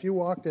point out, if you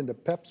walked into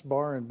Pep's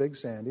Bar in Big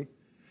Sandy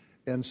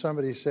and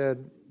somebody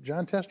said,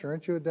 John Tester,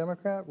 aren't you a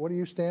Democrat? What do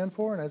you stand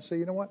for? And I'd say,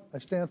 you know what? I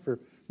stand for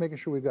making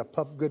sure we've got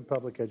good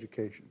public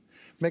education,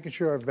 making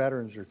sure our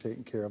veterans are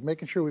taken care of,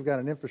 making sure we've got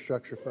an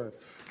infrastructure for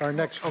our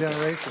next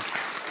generation.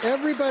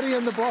 Everybody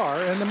in the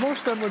bar, and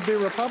most of them would be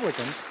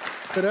Republicans,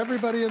 but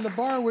everybody in the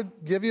bar would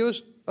give you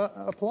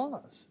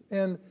applause.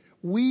 And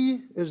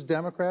we, as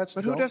Democrats,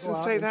 but who doesn't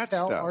say that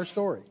tell stuff? Our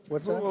story.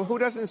 What's that? Who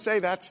doesn't say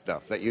that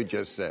stuff that you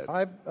just said?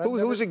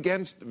 Who's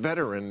against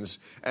veterans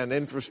and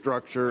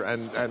infrastructure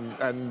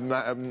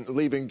and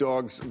leaving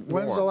dogs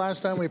warm? When's the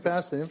last time we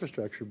passed an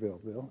infrastructure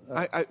bill, Bill?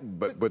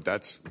 But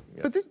that's.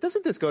 Yeah. But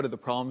doesn't this go to the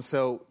problem?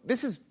 So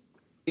this is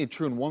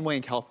true in one way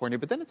in California,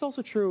 but then it's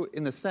also true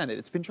in the Senate.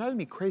 It's been driving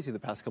me crazy the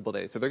past couple of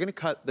days. So they're going to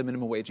cut the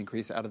minimum wage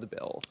increase out of the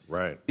bill.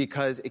 Right.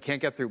 Because it can't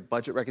get through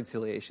budget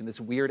reconciliation,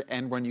 this weird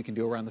end run you can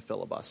do around the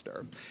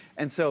filibuster.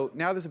 And so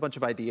now there's a bunch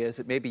of ideas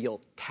that maybe you'll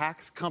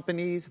tax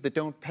companies that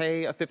don't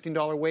pay a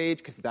 $15 wage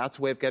because that's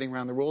a way of getting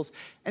around the rules.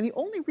 And the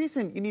only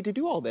reason you need to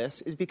do all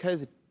this is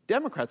because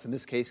Democrats in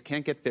this case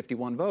can't get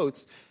 51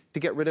 votes to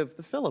get rid of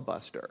the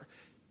filibuster.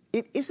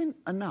 It isn't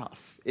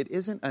enough. It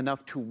isn't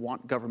enough to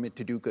want government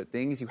to do good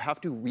things. You have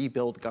to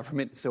rebuild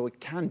government so it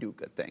can do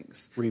good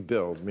things.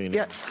 Rebuild, meaning?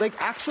 Yeah,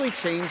 like actually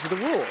change the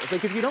rules.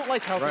 Like if you don't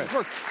like how things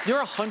work,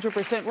 you're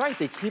 100% right.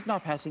 They keep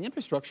not passing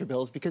infrastructure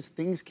bills because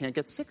things can't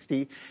get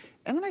 60.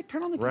 And then I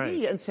turn on the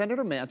TV and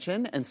Senator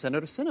Manchin and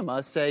Senator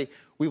Sinema say,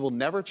 we will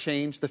never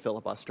change the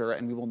filibuster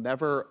and we will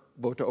never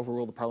vote to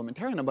overrule the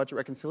parliamentarian on budget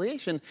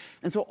reconciliation.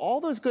 And so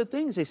all those good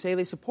things they say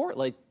they support,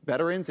 like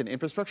veterans and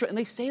infrastructure, and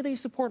they say they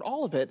support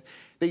all of it,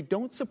 they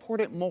don't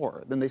support it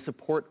more than they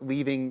support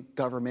leaving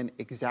government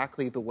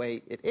exactly the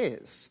way it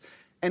is.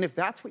 And if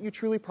that's what you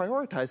truly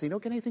prioritize, you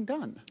don't get anything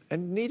done.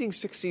 And needing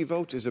 60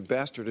 votes is a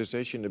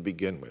bastardization to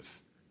begin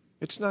with.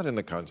 It's not in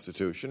the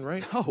Constitution,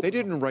 right? No. They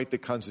didn't write the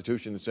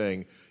Constitution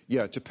saying,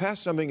 yeah, to pass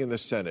something in the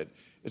Senate,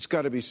 it's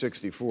got to be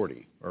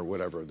 60-40 or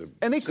whatever.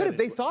 And they could have.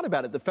 They thought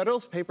about it. The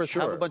Federalist Papers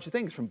have a bunch of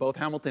things from both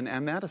Hamilton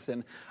and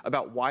Madison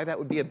about why that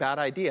would be a bad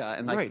idea.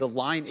 And the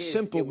line is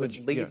it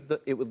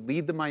would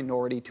lead the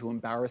minority to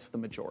embarrass the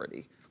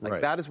majority.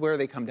 That is where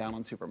they come down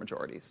on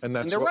supermajorities. And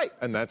they're right.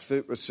 And that's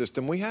the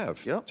system we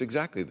have. Yep. It's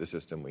exactly the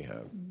system we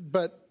have.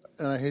 But,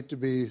 and I hate to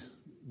be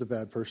the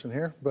bad person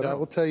here, but I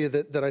will tell you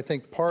that I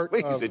think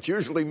Please, it's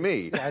usually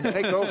me.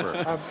 Take over.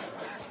 I'm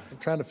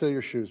trying to fill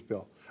your shoes,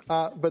 Bill.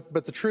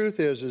 But the truth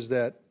is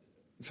that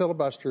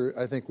filibuster,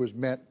 I think, was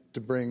meant to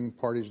bring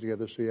parties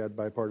together so you had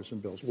bipartisan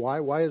bills. Why?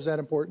 Why is that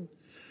important?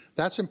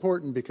 That's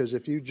important because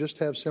if you just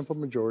have simple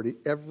majority,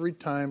 every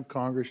time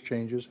Congress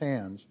changes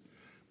hands,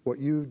 what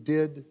you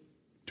did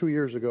 2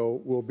 years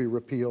ago will be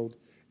repealed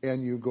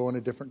and you go in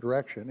a different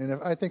direction.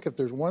 And I think if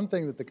there's one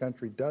thing that the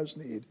country does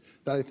need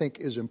that I think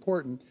is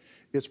important,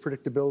 it's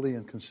predictability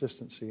and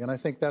consistency. And I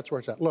think that's where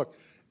it's at. Look,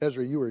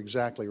 Ezra, you were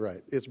exactly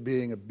right. It's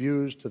being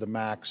abused to the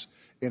max,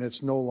 and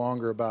it's no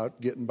longer about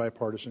getting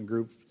bipartisan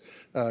groups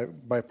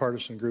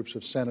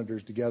of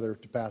senators together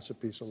to pass a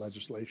piece of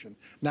legislation.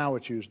 Now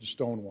it's used to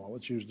stonewall.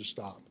 It's used to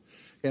stop.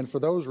 And for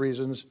those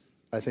reasons,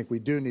 I think we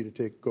do need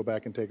to go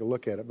back and take a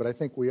look at it. But I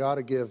think we ought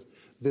to give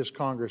this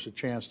Congress a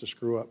chance to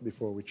screw up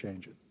before we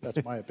change it.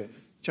 That's my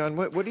opinion. John,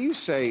 what do you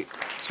say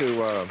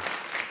to,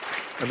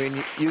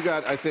 you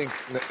got,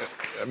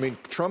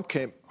 Trump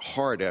came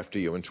hard after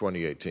you in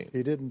 2018.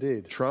 He did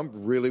indeed. Trump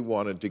really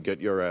wanted to get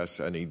your ass,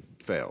 and he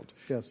failed.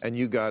 Yes. And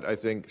you got, I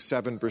think,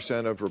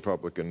 7% of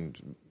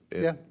Republican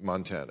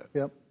Montana.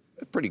 Yep.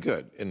 Pretty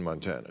good in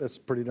Montana. That's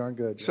pretty darn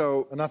good.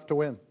 So enough to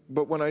win.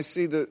 But when I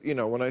see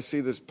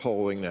this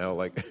polling now,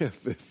 like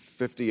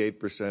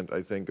 58%,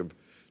 I think, of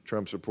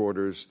Trump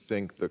supporters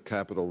think the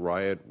Capitol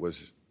riot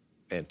was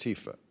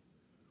Antifa.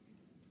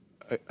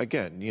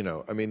 Again,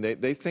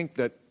 they think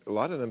that, a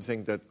lot of them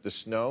think that the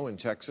snow in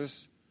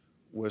Texas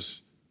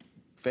was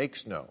fake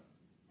snow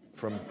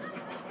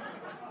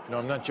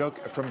I'm not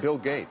joking, from Bill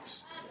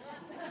Gates.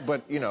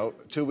 But,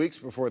 2 weeks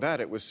before that,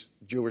 it was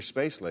Jewish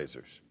space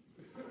lasers.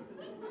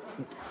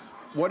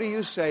 What do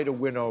you say to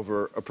win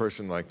over a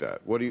person like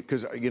that?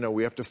 Because,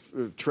 we have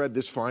to tread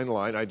this fine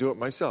line. I do it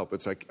myself.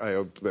 It's like,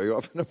 I very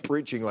often am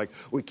preaching, like,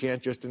 we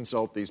can't just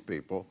insult these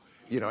people.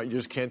 You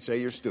just can't say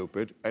you're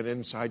stupid. And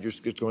inside you're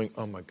just going,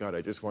 oh, my God,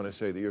 I just want to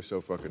say that you're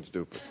so fucking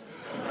stupid.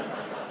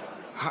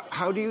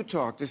 How do you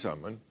talk to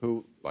someone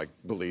who,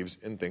 believes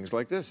in things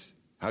like this?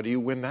 How do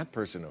you win that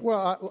person over?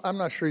 Well, I'm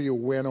not sure you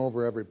win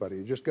over everybody.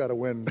 You just got to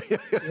win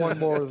one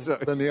more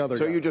than the other.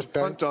 So guy, you just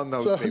punt on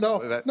those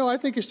people? No, I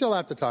think you still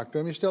have to talk to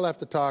them. You still have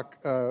to talk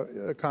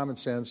common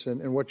sense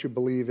and what you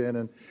believe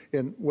in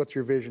and what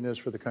your vision is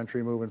for the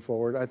country moving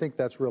forward. I think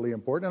that's really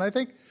important. And I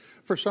think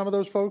for some of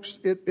those folks,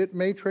 it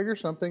may trigger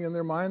something in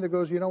their mind that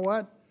goes, you know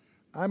what?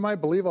 I might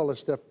believe all this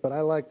stuff, but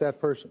I like that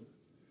person.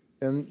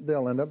 And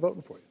they'll end up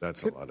voting for you.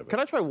 That's a lot of it. Can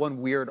I try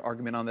one weird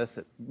argument on this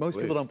that most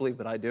people don't believe,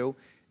 but I do?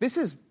 This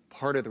is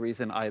part of the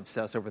reason I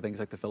obsess over things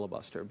like the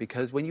filibuster,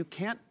 because when you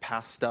can't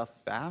pass stuff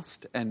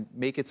fast and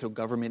make it so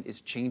government is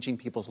changing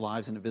people's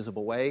lives in a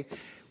visible way,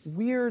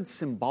 weird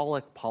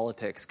symbolic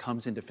politics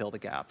comes in to fill the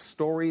gaps.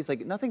 Stories,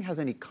 nothing has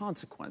any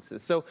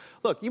consequences. So,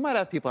 look, you might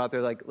have people out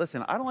there like,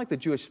 listen, I don't like the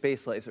Jewish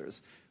space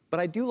lasers, but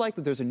I do like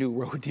that there's a new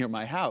road near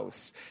my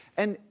house.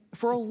 And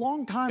for a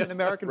long time in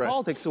American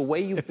politics, the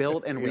way you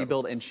build and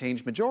rebuild and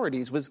change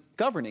majorities was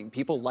governing.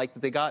 People liked that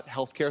they got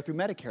health care through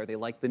Medicare. They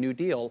liked the New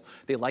Deal.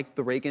 They liked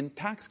the Reagan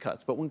tax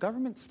cuts. But when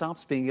government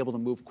stops being able to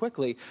move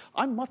quickly,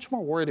 I'm much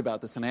more worried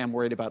about this than I am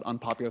worried about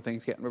unpopular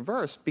things getting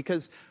reversed.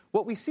 Because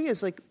what we see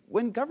is,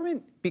 when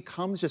government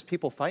becomes just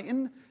people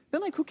fighting,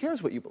 then, who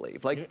cares what you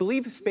believe?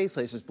 Believe space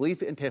lasers, believe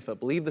Antifa,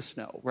 believe the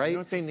snow, right? You know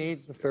what they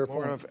need? A fair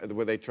point.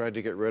 Where they tried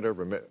to get rid of,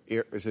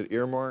 is it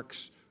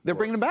earmarks? They're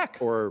bringing them back.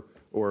 Or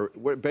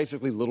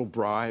basically little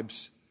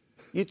bribes.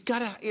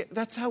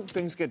 That's how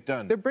things get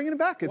done. They're bringing it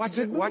back.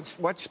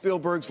 Watch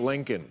Spielberg's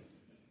Lincoln.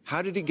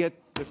 How did he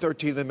get the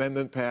 13th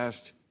Amendment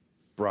passed?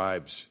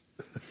 Bribes.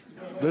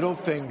 Little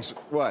things.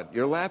 What?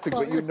 You're laughing,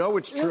 but you know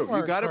it's true.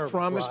 You got to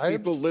promise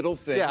people little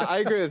things. Yeah, I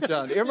agree with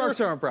John.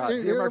 Earmarks aren't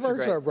bribes.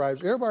 Earmarks are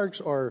bribes.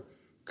 Earmarks are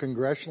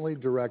congressionally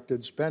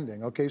directed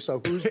spending. Okay,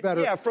 so who's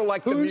better? Yeah, for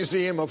the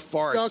Museum of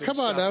Farts. No, come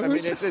on now.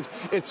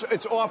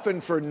 It's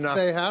often for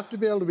nothing. They have to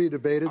be able to be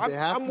debated. They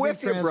have to be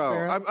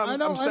transparent. I'm with you,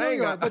 bro. I'm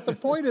saying that. But the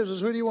point is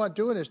who do you want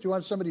doing this? Do you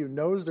want somebody who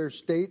knows their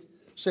state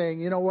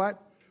saying, you know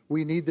what,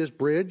 we need this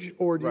bridge?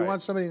 Or do you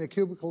want somebody in a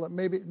cubicle that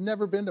maybe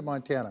never been to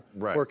Montana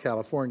or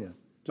California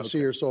to see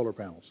your solar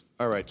panels?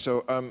 All right,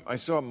 so I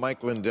saw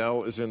Mike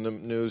Lindell is in the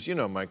news. You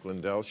know Mike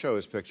Lindell. Show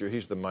his picture.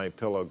 He's the My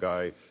Pillow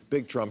guy,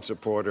 big Trump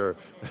supporter,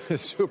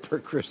 super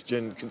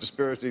Christian,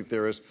 conspiracy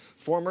theorist,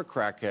 former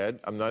crackhead.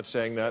 I'm not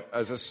saying that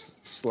as a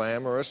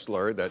slam or a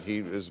slur, that he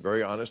is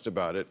very honest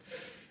about it.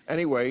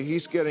 Anyway,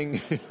 he's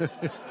getting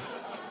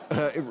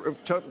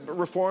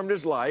reformed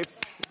his life.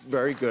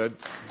 Very good.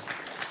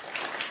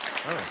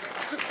 Oh.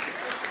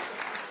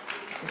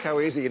 Look how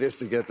easy it is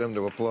to get them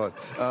to applaud.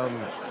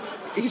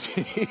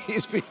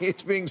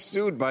 He's being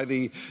sued by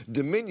the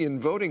Dominion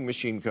voting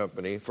machine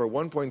company for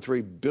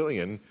 $1.3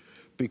 billion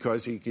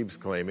because he keeps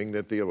claiming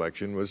that the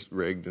election was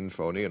rigged and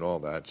phony and all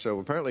that. So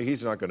apparently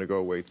he's not going to go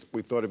away.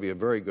 We thought it'd be a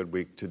very good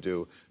week to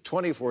do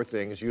 24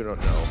 things you don't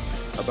know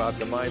about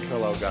the My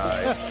Pillow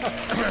guy,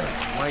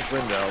 Mike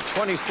Lindell.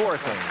 24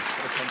 things.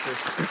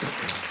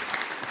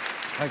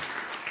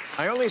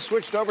 I only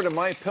switched over to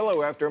My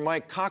Pillow after my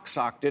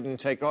cocksock didn't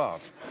take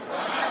off.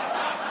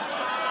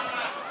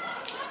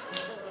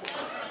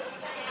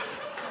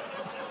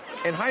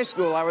 In high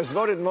school, I was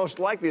voted most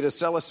likely to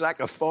sell a sack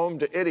of foam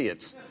to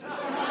idiots.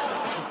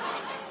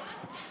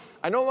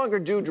 I no longer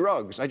do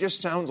drugs. I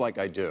just sound like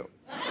I do.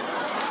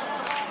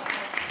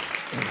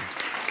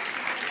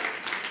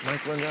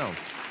 Mike Lindell.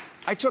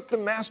 I took the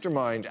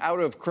mastermind out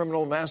of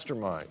Criminal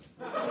Mastermind.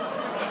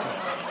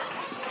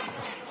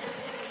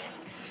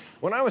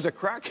 When I was a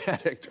crack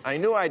addict, I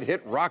knew I'd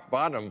hit rock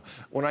bottom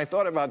when I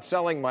thought about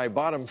selling my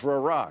bottom for a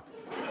rock.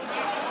 No,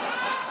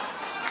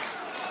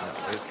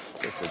 it's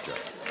just a joke.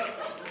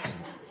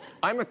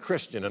 I'm a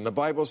Christian, and the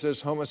Bible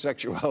says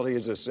homosexuality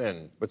is a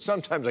sin. But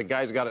sometimes a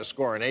guy's got to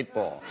score an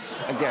 8-ball.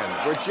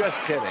 Again, we're just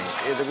kidding.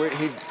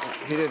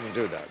 He didn't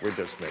do that. We're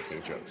just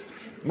making jokes.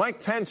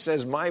 Mike Pence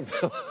says my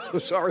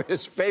pillows are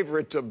his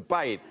favorite to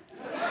bite.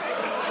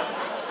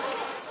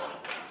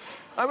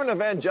 I'm an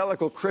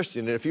evangelical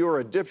Christian, and if you were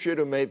a dipshit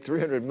who made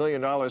 $300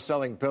 million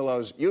selling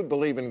pillows, you'd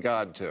believe in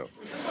God, too.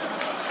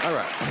 All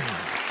right.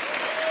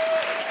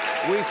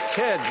 We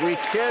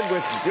kid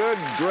with good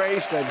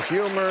grace and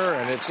humor,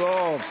 and it's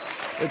all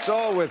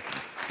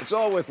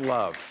with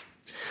love.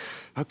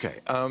 Okay.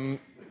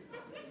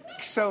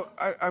 So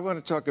I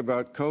want to talk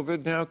about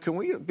COVID now. Can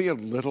we be a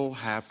little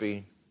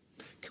happy?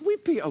 Can we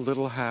be a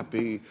little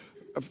happy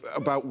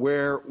about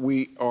where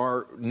we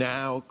are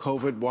now,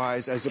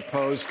 COVID-wise, as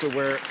opposed to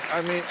where,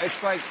 I mean,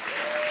 it's like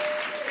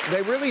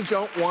they really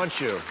don't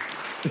want you.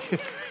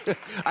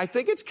 I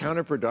think it's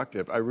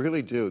counterproductive. I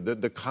really do.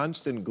 The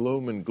constant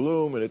gloom, and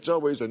it's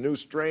always a new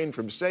strain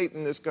from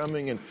Satan is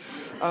coming. And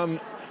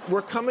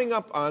we're coming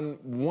up on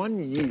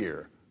 1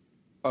 year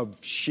of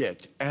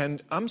shit.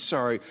 And I'm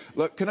sorry,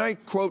 look, can I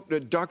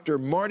quote Dr.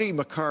 Marty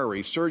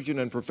Makary, surgeon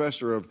and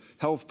professor of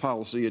health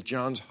policy at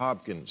Johns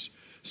Hopkins,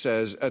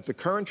 says, at the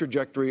current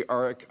trajectory,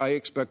 I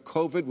expect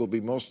COVID will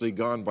be mostly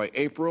gone by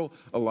April,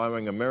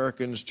 allowing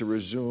Americans to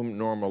resume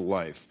normal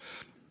life.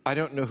 I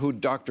don't know who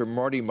Dr.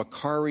 Marty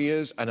Makary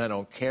is, and I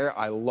don't care.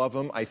 I love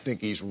him. I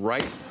think he's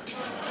right.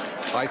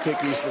 I think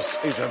he's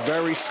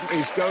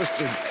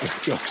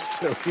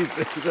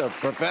a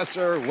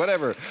professor,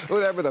 whatever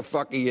the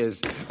fuck he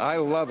is. I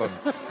love him.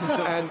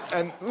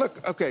 And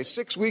look, okay,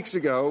 6 weeks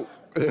ago,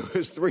 there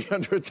was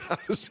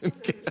 300,000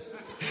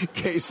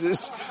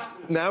 cases.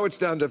 Now it's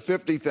down to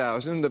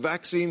 50,000. The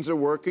vaccines are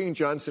working.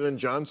 Johnson &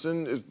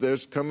 Johnson,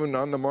 there's coming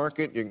on the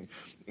market. You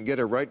can get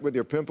it right with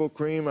your pimple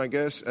cream, I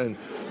guess. And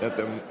at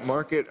the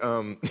market,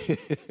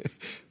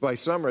 by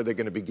summer, they're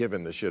going to be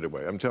giving the shit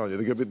away. I'm telling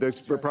you,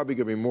 there's probably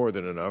going to be more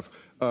than enough.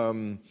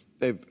 In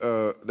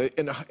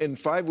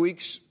 5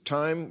 weeks'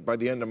 time, by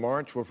the end of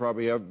March, we'll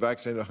probably have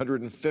vaccinated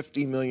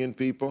 150 million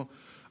people.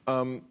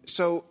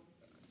 So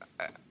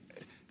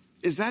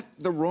is that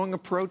the wrong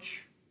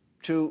approach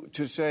to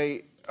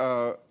say,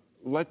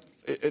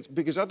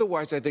 because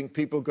otherwise I think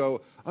people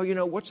go, oh, you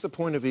know, what's the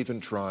point of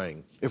even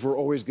trying if we're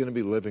always going to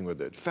be living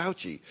with it?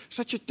 Fauci,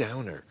 such a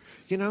downer.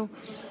 You know,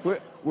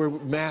 we're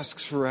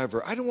masks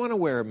forever. I don't want to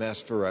wear a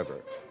mask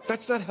forever.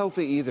 That's not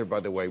healthy either,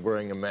 by the way,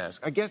 wearing a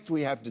mask. I guess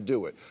we have to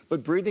do it.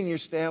 But breathing your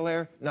stale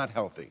air, not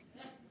healthy.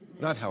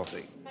 Not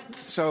healthy.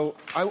 So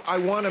I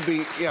want to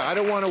be, I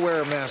don't want to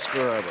wear a mask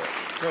forever.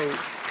 So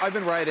I've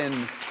been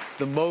writing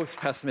the most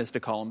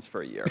pessimistic columns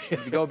for a year.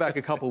 If you go back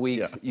a couple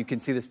weeks, you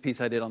can see this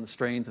piece I did on the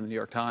strains in the New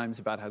York Times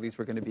about how these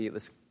were going to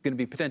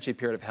be potentially a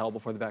period of hell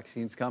before the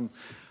vaccines come.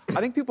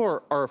 I think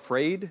people are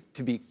afraid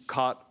to be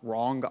caught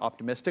wrong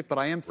optimistic, but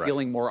I am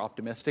feeling more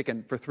optimistic,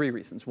 and for 3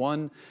 reasons.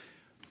 One,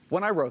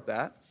 when I wrote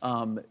that,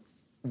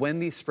 when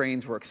these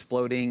strains were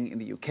exploding in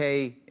the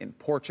UK, in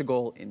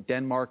Portugal, in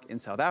Denmark, in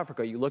South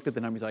Africa, you looked at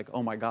the numbers like,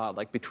 oh my God,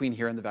 like between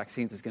here and the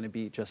vaccines is going to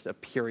be just a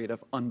period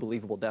of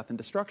unbelievable death and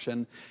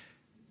destruction.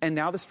 And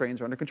now the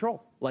strains are under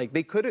control. Like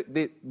we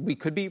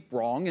could be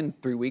wrong in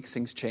 3 weeks,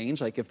 things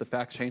change. Like if the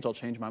facts change, I'll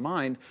change my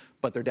mind.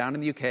 But they're down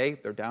in the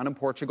UK, they're down in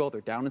Portugal,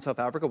 they're down in South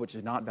Africa, which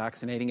is not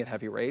vaccinating at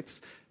heavy rates.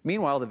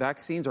 Meanwhile, the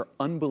vaccines are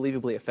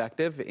unbelievably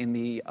effective. In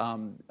the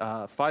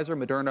Pfizer,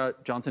 Moderna,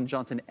 Johnson &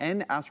 Johnson,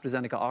 and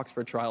AstraZeneca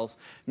Oxford trials,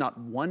 not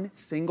one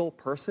single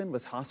person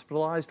was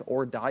hospitalized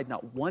or died.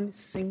 Not one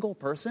single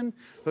person.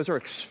 Those are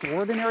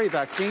extraordinary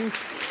vaccines.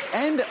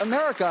 And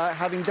America,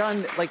 having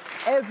done like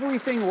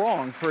everything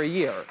wrong for a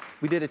year,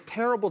 we did a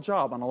terrible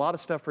job on a lot of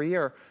stuff for a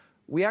year.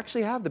 We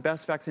actually have the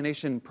best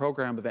vaccination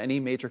program of any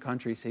major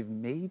country, save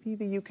maybe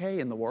the UK,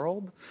 in the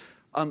world.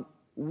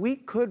 We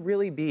could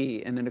really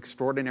be in an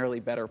extraordinarily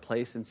better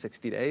place in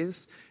 60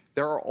 days.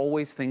 There are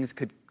always things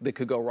that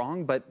could go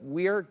wrong, but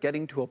we are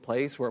getting to a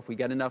place where if we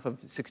get enough of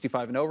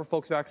 65 and over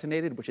folks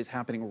vaccinated, which is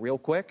happening real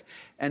quick,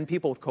 and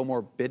people with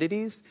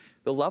comorbidities,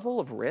 the level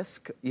of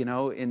risk,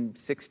 in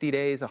 60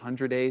 days,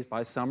 100 days,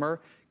 by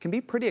summer, can be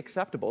pretty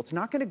acceptable. It's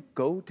not going to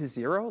go to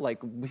zero. Like,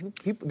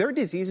 there are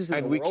diseases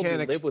in the world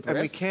that live with risk.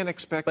 And we can't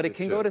expect but it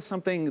can go to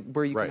something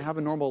where you can have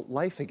a normal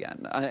life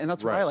again. And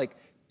that's why,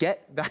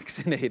 get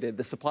vaccinated.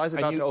 The supply's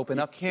about to open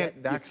up. Get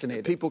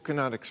vaccinated. People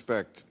cannot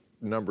expect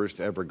numbers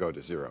to ever go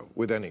to zero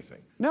with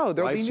anything. No,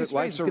 there'll be new strains.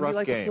 Life's a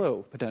rough game. The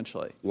flu,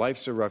 potentially.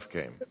 Life's a rough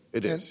game.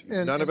 It is.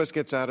 None of us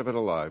gets out of it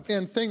alive.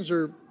 And things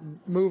are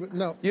moving.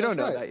 No, you don't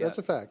know that yet. That's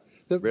a fact.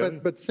 Really?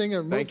 But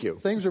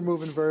things are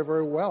moving very,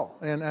 very well,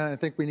 and I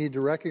think we need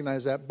to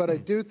recognize that. But I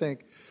do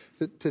think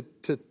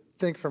to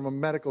think from a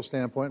medical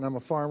standpoint, and I'm a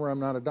farmer, I'm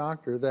not a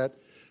doctor, that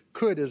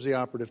could is the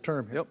operative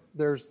term here. Yep.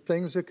 There's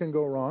things that can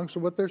go wrong. So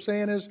what they're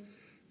saying is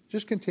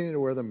just continue to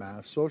wear the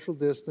mask, social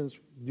distance,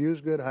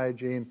 use good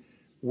hygiene.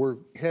 We're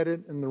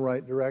headed in the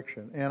right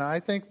direction. And I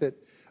think that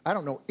I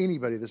don't know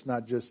anybody that's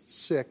not just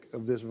sick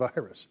of this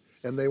virus,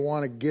 and they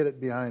want to get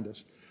it behind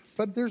us.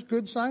 But there's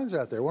good signs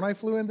out there. When I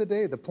flew in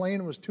today, the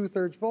plane was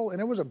 2/3 full, and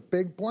it was a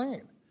big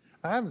plane.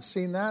 I haven't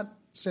seen that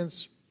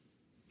since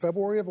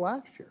February of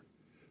last year.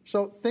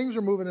 So things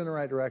are moving in the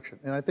right direction,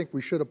 and I think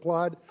we should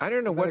applaud. I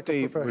don't know what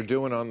they were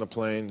doing on the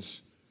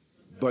planes,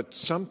 but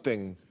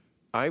something.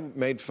 I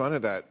made fun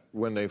of that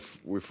when I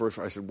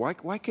said,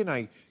 why can't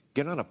I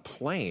get on a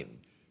plane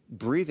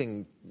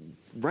breathing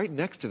right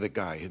next to the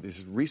guy?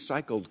 This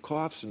recycled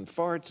coughs and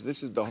farts.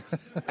 This is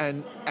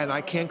and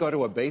I can't go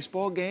to a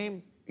baseball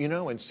game,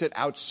 and sit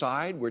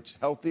outside where it's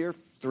healthier,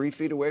 3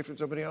 feet away from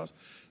somebody else.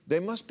 They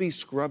must be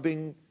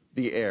scrubbing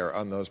the air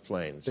on those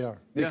planes. They are.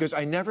 Because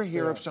I never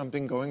hear of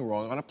something going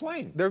wrong on a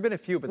plane. There have been a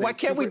few, but why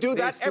can't we do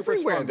that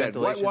everywhere then?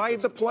 Why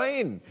the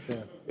plane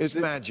is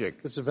magic?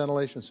 It's a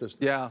ventilation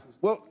system. Yeah.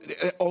 Well,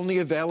 only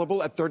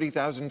available at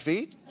 30,000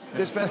 feet?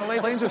 This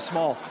ventilation? Planes are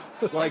small.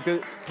 Like,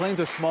 the planes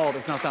are small.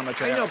 There's not that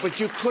much air. I know, but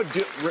you could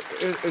do.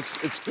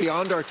 It's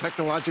beyond our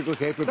technological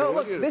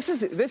capability. No, look,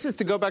 this is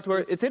to go back to where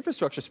it's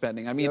infrastructure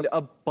spending. I mean,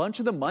 a bunch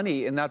of the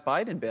money in that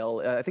Biden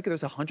bill, I think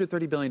there's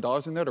 $130 billion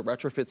in there to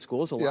retrofit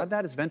schools. A lot of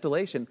that is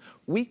ventilation.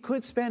 We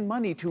could spend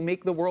money to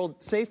make the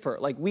world safer.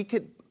 Like,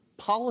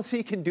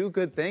 policy can do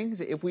good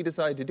things if we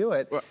decide to do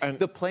it. Well,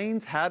 the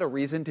planes had a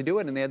reason to do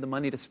it, and they had the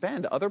money to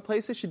spend. Other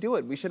places should do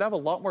it. We should have a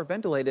lot more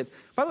ventilated.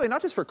 By the way,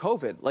 not just for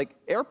COVID. Like,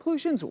 air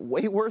pollution's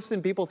way worse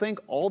than people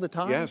think all the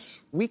time.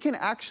 Yes. We can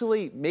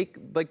actually make,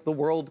 like, the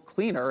world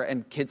cleaner,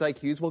 and kids'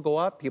 IQs will go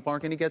up. People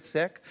aren't going to get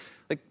sick.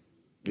 Like,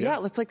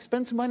 let's, like,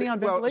 spend some money on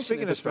ventilation. Well,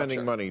 speaking of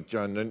spending money,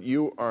 John, and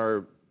you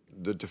are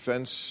the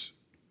defense...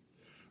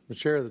 The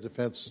chair of the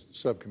defense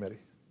subcommittee.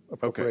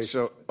 Okay,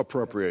 so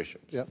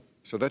appropriations. Yep.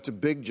 So that's a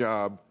big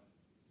job.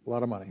 A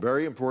lot of money.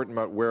 Very important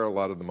about where a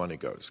lot of the money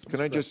goes.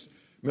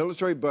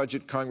 Military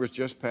budget Congress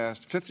just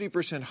passed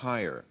 50%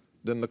 higher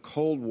than the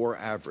Cold War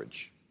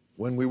average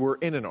when we were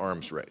in an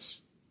arms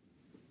race.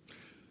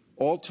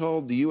 All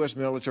told, the U.S.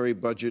 military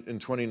budget in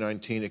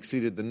 2019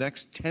 exceeded the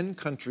next 10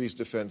 countries'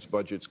 defense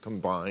budgets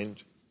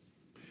combined.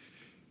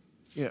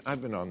 Yeah,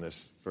 I've been on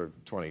this for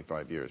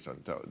 25 years.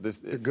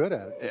 You're good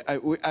at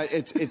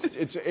it.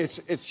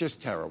 It's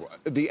just terrible.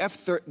 The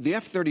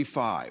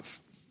F-35.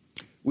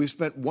 We've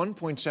spent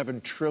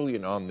 $1.7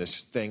 trillion on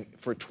this thing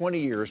for 20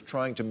 years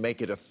trying to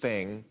make it a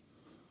thing.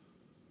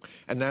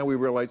 And now we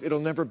realize it'll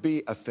never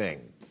be a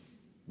thing,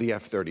 the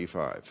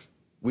F-35.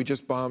 We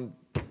just bombed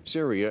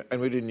Syria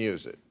and we didn't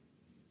use it.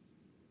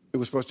 It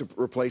was supposed to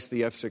replace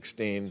the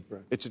F-16.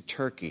 Right. It's a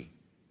turkey.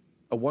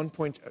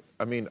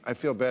 I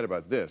feel bad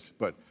about this,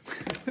 but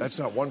that's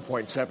not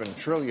 1.7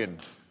 trillion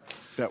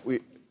that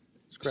we...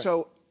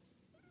 So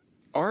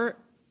our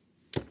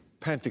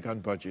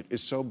Pentagon budget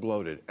is so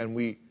bloated, and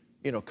we...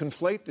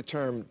 conflate the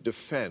term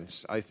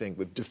defense, I think,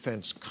 with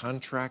defense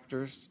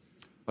contractors.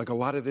 Like, a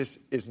lot of this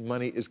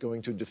money is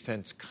going to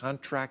defense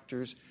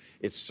contractors.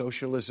 It's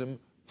socialism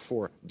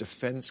for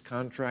defense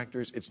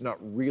contractors. It's not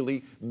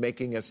really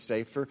making us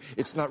safer.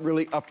 It's not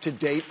really up to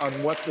date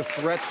on what the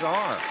threats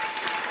are.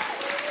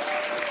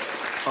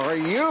 Are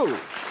you,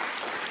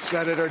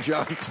 Senator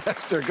John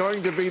Tester,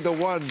 going to be the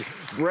one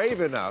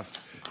brave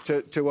enough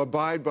to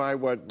abide by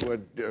what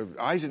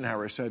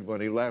Eisenhower said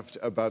when he left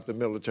about the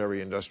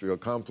military-industrial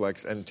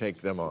complex and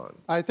take them on?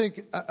 I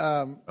think,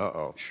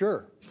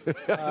 sure.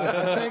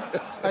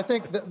 I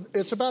think that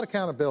it's about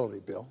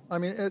accountability, Bill. I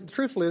mean,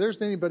 truthfully,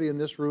 there's anybody in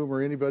this room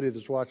or anybody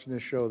that's watching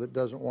this show that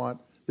doesn't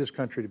want this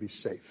country to be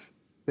safe.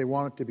 They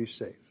want it to be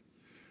safe.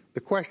 The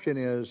question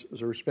is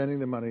we're spending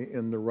the money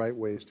in the right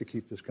ways to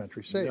keep this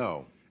country safe?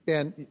 No.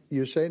 And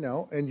you say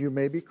no, and you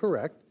may be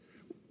correct.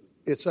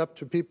 It's up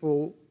to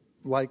people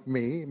like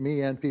me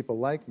and people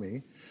like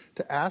me,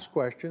 to ask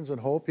questions and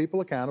hold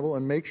people accountable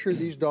and make sure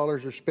these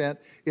dollars are spent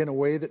in a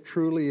way that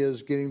truly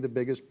is getting the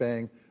biggest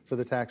bang for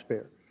the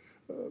taxpayer.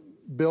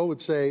 Bill would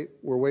say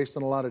we're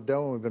wasting a lot of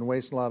dough, and we've been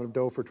wasting a lot of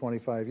dough for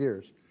 25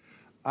 years.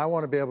 I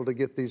want to be able to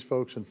get these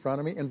folks in front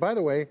of me. And by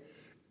the way,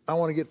 I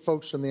want to get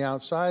folks on the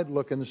outside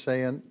looking and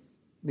saying,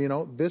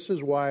 this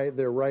is why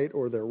they're right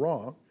or they're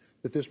wrong,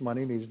 that this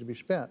money needs to be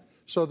spent.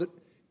 So that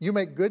you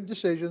make good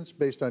decisions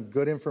based on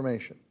good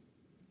information.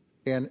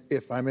 And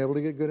if I'm able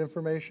to get good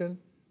information,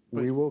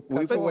 we will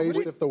cut the waste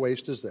if the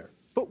waste is there.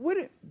 But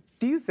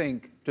do you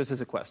think, just as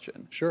a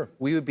question, sure,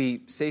 we would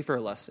be safer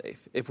or less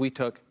safe if we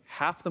took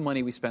half the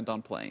money we spent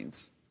on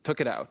planes,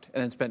 took it out,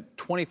 and then spent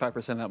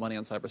 25% of that money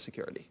on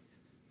cybersecurity?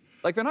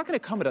 Like, they're not going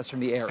to come at us from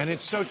the air. And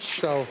it's so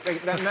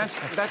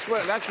that's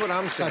what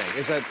I'm saying,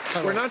 is that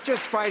we're not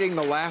just fighting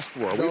the last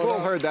war. We've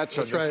all heard that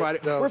sort of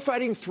fighting. We're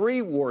fighting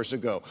 3 wars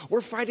ago.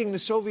 We're fighting the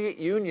Soviet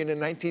Union in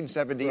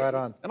 1978. Right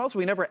on. And also,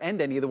 we never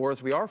end any of the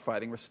wars we are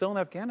fighting. We're still in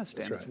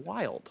Afghanistan. That's right. It's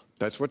wild.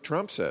 That's what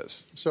Trump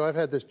says. So I've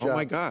had this job. Oh,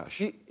 my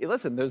gosh.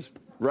 Listen, there's...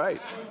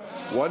 Right.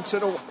 Once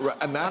in a...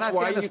 And that's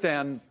why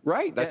you...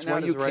 Right. That's why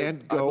you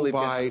can't go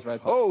by,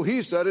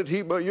 he said it,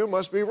 you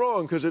must be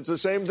wrong, because it's the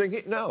same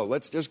thing. No,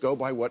 let's just go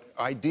by what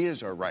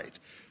ideas are right.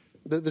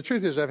 The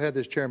truth is, I've had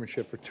this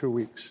chairmanship for 2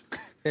 weeks.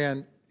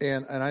 And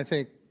I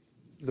think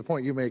the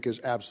point you make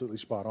is absolutely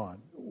spot on.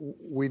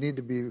 We need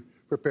to be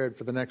prepared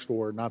for the next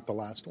war, not the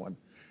last one.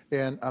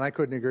 And I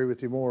couldn't agree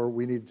with you more.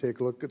 We need to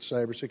take a look at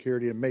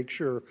cybersecurity and make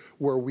sure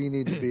where we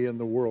need to be in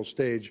the world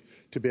stage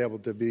to be able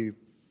to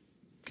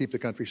keep the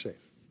country safe.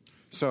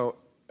 So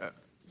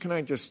can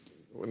I just,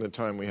 in the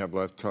time we have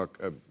left, talk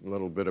a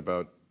little bit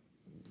about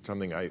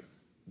something I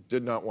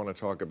did not want to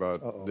talk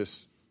about.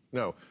 This.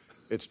 No,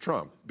 it's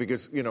Trump.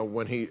 Because,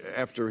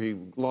 after he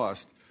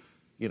lost,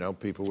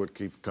 people would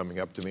keep coming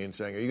up to me and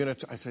saying, are you going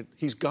to... I said,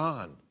 he's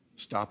gone.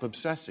 Stop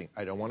obsessing.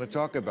 I don't want to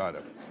talk about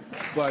him.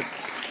 But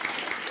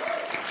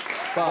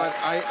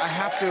I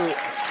have to...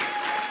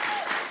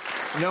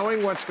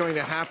 Knowing what's going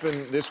to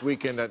happen this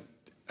weekend at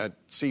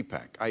at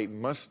CPAC. I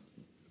must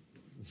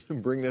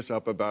bring this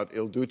up about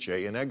Il Duce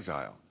in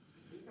exile.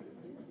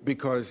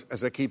 Because,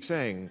 as I keep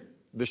saying,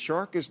 the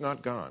shark is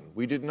not gone.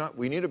 We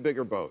need a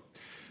bigger boat.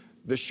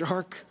 The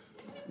shark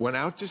went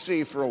out to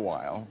sea for a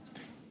while.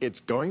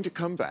 It's going to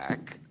come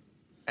back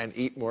and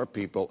eat more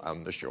people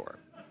on the shore.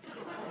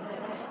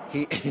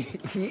 He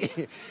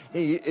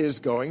is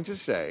going to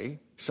say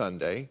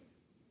Sunday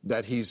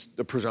that he's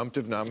the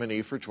presumptive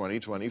nominee for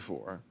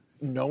 2024.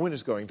 No one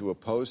is going to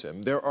oppose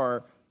him. There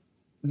are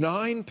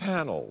 9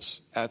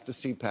 panels at the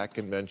CPAC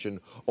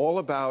convention all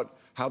about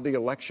how the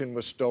election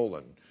was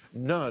stolen,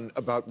 none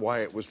about why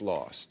it was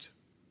lost.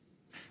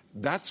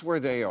 That's where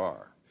they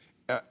are.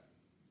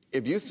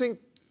 If you think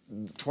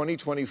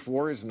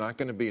 2024 is not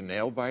going to be a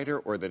nail-biter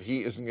or that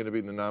he isn't going to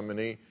be the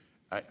nominee,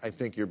 I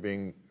think you're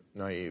being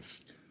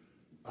naive.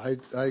 I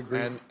agree.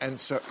 And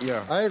so,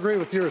 yeah. I agree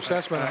with your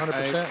assessment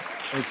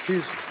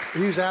 100%.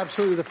 He's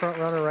absolutely the front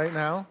runner right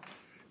now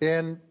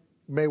and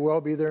may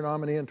well be their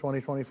nominee in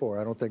 2024.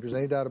 I don't think there's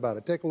any doubt about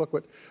it. Take a look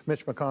what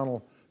Mitch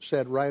McConnell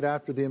said right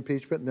after the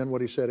impeachment and then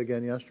what he said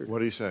again yesterday. What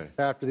did he say?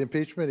 After the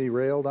impeachment, he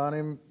railed on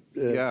him, I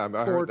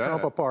tore heard that.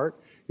 Trump apart.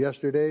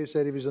 Yesterday, he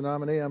said if he's the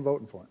nominee, I'm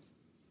voting for him.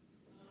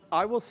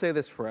 I will say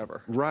this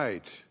forever.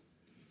 Right.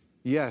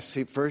 Yes,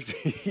 he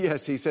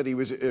said he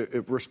was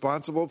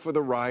responsible for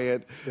the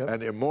riot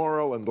and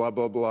immoral and blah,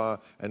 blah, blah,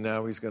 and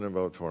now he's going to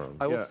vote for him.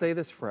 I will say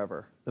this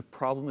forever. The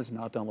problem is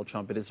not Donald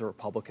Trump. It is the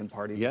Republican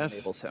Party that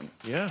enables him.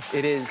 Yeah.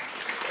 It is,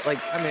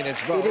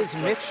 it's both.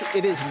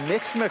 It is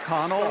Mitch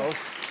McConnell.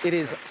 It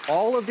is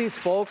all of these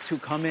folks who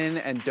come in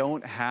and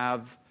don't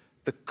have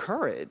the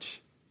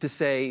courage to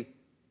say,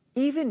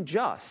 even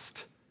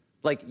just,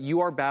 you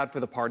are bad for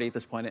the party at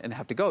this point and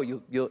have to go.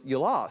 You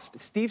lost.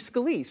 Steve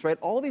Scalise, right?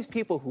 All these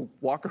people who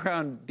walk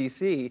around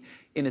D.C.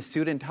 in a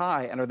suit and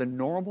tie and are the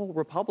normal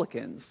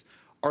Republicans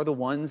are the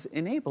ones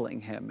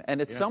enabling him.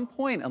 And at some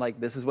point, and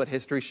this is what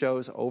history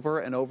shows over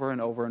and over and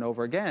over and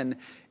over again,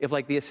 if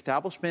the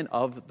establishment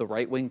of the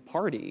right-wing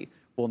party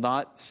will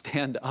not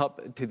stand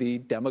up to the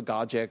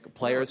demagogic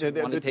players who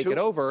want to take it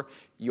over,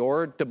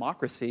 your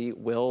democracy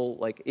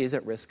is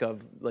at risk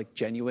of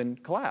genuine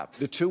collapse.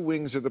 The 2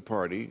 wings of the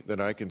party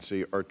that I can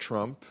see are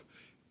Trump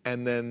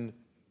and then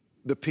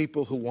the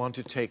people who want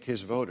to take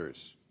his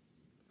voters,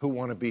 who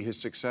want to be his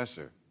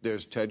successor.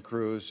 There's Ted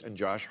Cruz and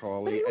Josh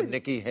Hawley and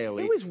Nikki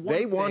Haley.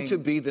 They want to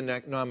be the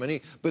next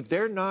nominee, but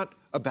they're not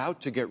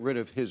about to get rid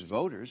of his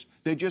voters.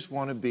 They just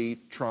want to be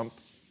Trump.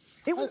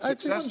 It was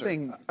one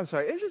thing. I'm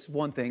sorry. It was just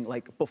one thing.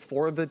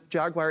 Before the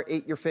Jaguar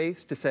ate your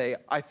face, to say,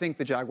 I think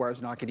the Jaguar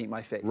is not going to eat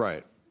my face.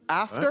 Right.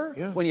 After,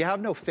 when you have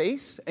no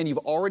face and you've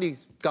already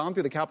gone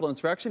through the Capitol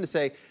insurrection, to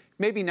say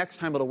maybe next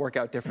time it'll work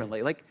out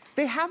differently.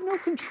 They have no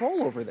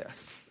control over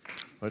this.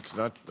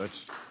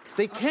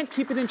 They can't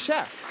keep it in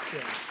check.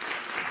 Yeah.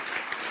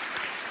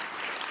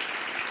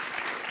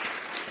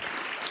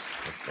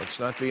 Let's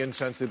not be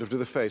insensitive to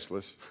the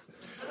faceless.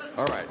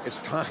 All right, it's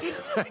time.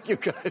 Thank you,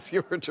 guys.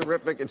 You were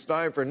terrific. It's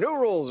time for New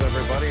Rules,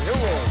 everybody. New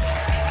Rules.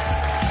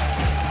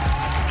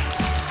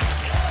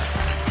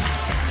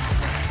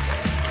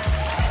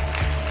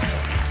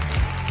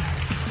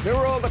 New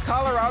rule, the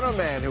Colorado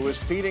man who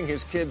was feeding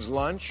his kids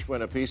lunch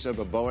when a piece of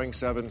a Boeing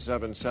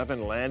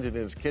 777 landed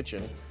in his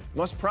kitchen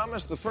must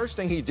promise the first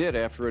thing he did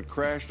after it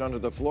crashed onto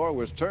the floor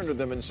was turn to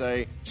them and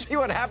say, "See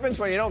what happens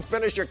when you don't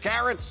finish your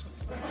carrots?"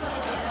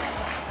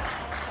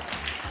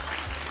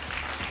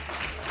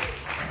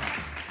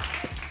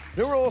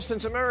 New rule,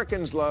 since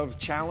Americans love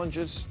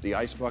challenges, the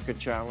Ice Bucket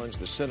Challenge,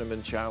 the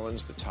Cinnamon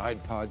Challenge, the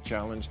Tide Pod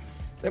Challenge,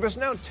 they must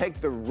now take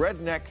the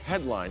Redneck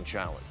Headline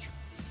Challenge.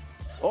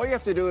 All you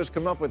have to do is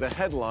come up with a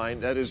headline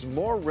that is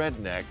more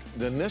redneck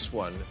than this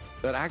one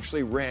that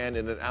actually ran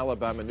in an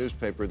Alabama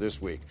newspaper this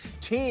week.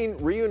 Teen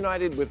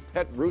reunited with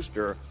pet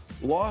rooster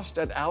lost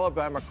at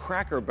Alabama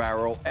Cracker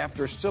Barrel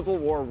after Civil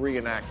War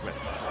reenactment.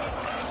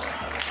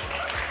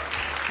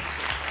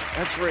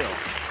 That's real.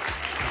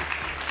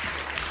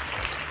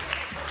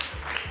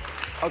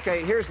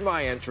 Okay, here's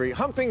my entry.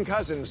 Humping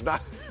cousins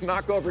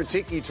knock over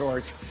tiki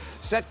torch,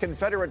 set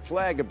Confederate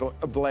flag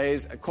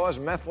ablaze, cause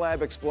meth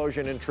lab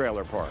explosion in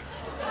trailer park.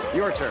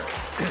 Your turn.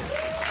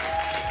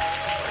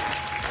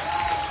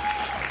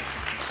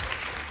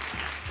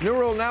 New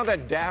rule, now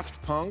that Daft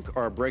Punk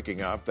are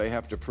breaking up, they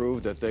have to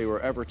prove that they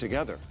were ever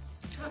together.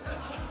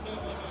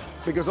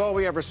 Because all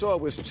we ever saw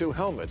was 2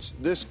 helmets.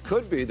 This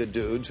could be the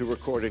dudes who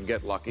recorded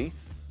Get Lucky,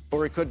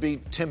 or it could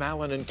be Tim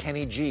Allen and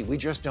Kenny G. We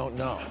just don't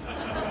know.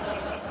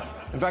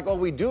 In fact, all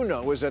we do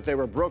know is that they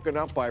were broken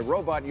up by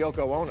robot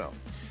Yoko Ono.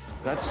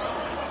 That's...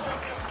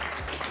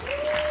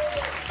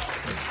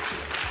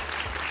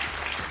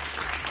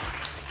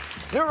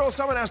 New rule,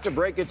 someone has to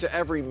break it to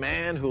every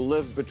man who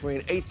lived between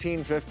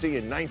 1850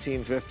 and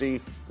 1950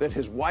 that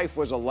his wife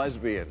was a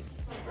lesbian.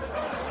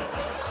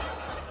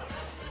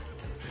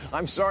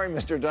 I'm sorry,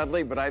 Mr.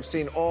 Dudley, but I've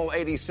seen all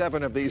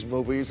 87 of these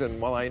movies, and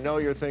while I know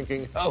you're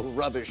thinking, oh,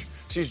 rubbish,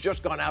 she's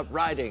just gone out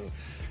riding.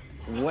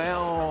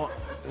 Well,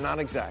 not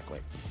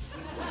exactly.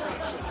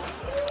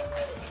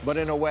 But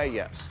in a way,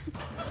 yes.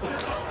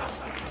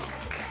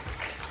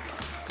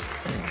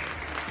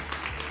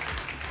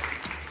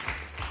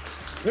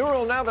 New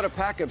rule, now that a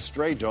pack of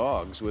stray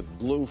dogs with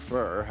blue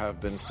fur have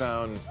been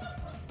found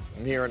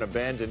near an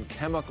abandoned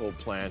chemical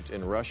plant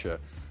in Russia,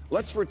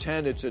 let's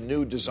pretend it's a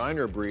new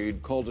designer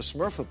breed called a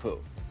Smurfapoo.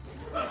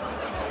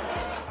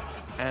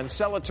 And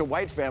sell it to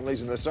white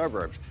families in the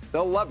suburbs.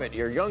 They'll love it.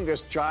 Your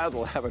youngest child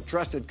will have a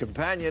trusted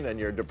companion, and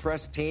your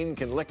depressed teen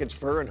can lick its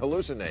fur and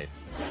hallucinate.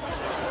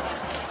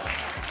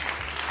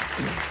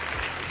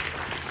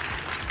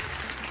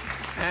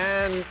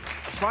 And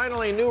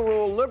finally, new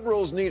rule,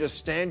 liberals need a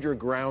stand your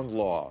ground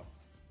law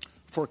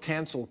for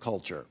cancel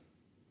culture,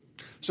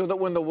 so that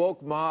when the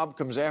woke mob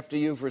comes after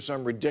you for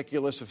some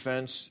ridiculous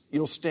offense,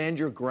 you'll stand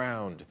your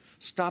ground.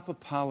 Stop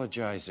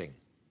apologizing,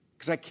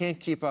 because I can't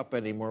keep up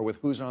anymore with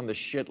who's on the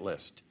shit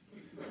list.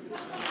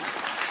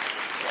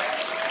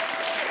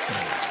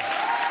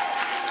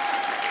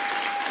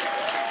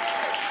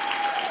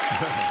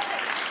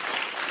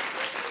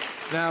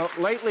 Now,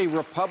 lately,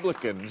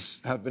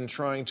 Republicans have been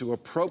trying to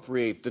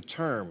appropriate the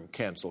term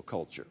cancel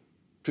culture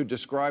to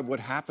describe what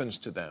happens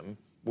to them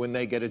when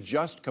they get a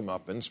just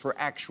comeuppance for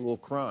actual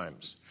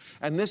crimes.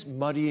 And this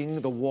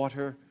muddying the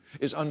water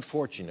is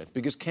unfortunate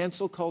because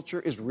cancel culture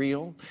is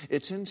real,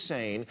 it's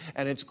insane,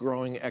 and it's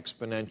growing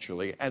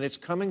exponentially, and it's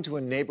coming to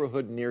a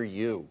neighborhood near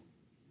you.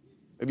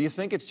 If you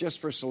think it's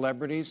just for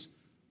celebrities,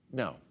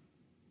 no.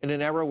 In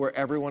an era where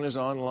everyone is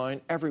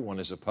online, everyone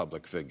is a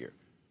public figure.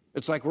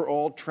 It's like we're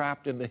all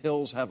trapped in the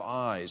hills have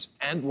eyes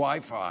and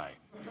Wi-Fi.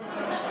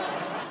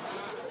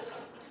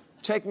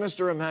 Take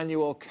Mr.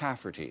 Emmanuel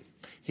Cafferty.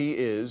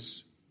 He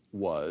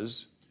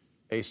was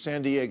a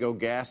San Diego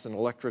gas and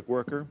electric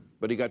worker,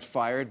 but he got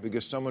fired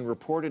because someone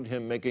reported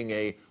him making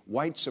a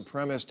white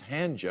supremacist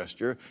hand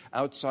gesture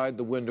outside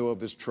the window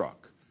of his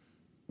truck.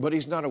 But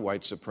he's not a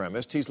white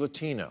supremacist, he's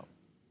Latino.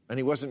 And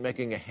he wasn't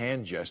making a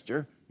hand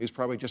gesture, he was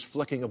probably just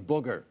flicking a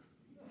booger.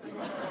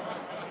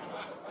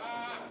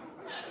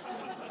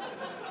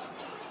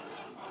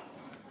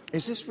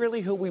 Is this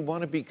really who we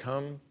want to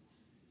become?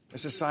 A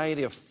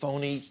society of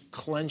phony,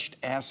 clenched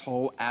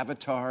asshole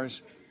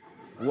avatars,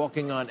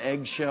 walking on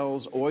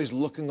eggshells, always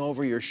looking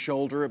over your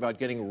shoulder about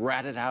getting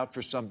ratted out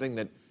for something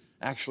that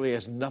actually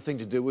has nothing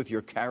to do with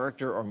your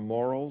character or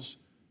morals?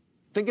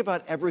 Think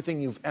about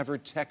everything you've ever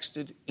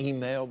texted,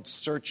 emailed,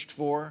 searched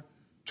for,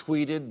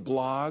 tweeted,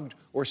 blogged,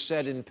 or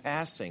said in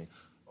passing,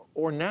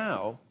 or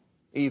now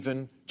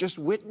even just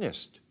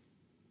witnessed.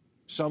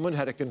 Someone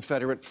had a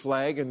Confederate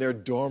flag in their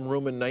dorm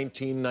room in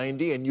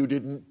 1990 and you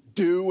didn't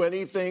do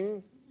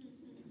anything?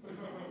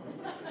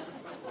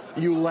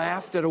 You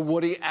laughed at a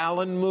Woody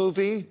Allen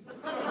movie?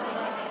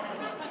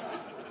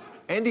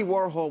 Andy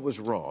Warhol was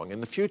wrong.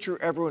 In the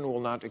future, everyone will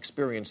not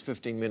experience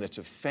 15 minutes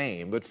of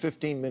fame, but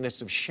 15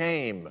 minutes of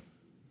shame.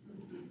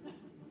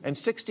 And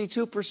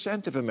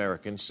 62% of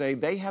Americans say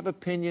they have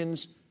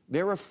opinions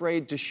they're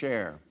afraid to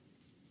share.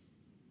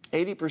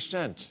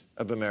 80%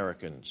 of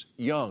Americans,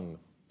 young,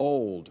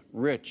 old,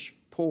 rich,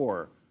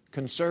 poor,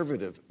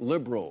 conservative,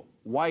 liberal,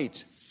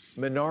 white,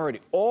 minority,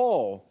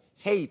 all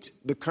hate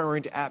the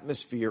current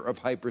atmosphere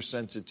of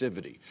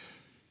hypersensitivity.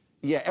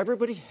 Yeah,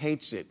 everybody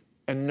hates it,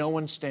 and no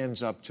one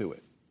stands up to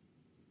it.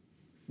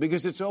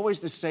 Because it's always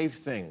the safe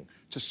thing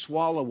to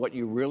swallow what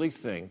you really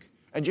think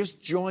and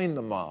just join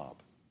the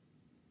mob.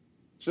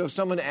 So if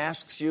someone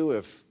asks you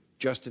if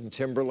Justin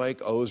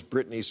Timberlake owes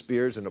Britney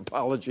Spears an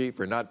apology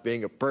for not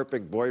being a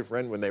perfect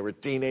boyfriend when they were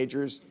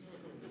teenagers,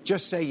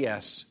 just say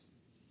yes.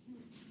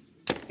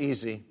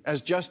 Easy.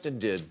 As Justin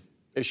did,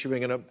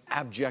 issuing an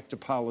abject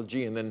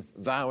apology and then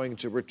vowing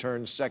to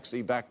return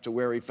sexy back to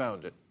where he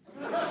found it.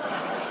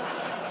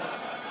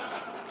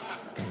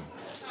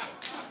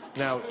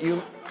 Now,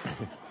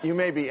 you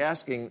may be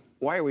asking,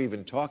 why are we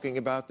even talking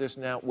about this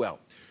now? Well,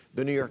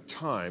 the New York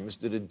Times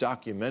did a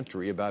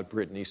documentary about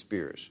Britney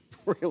Spears.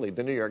 Really,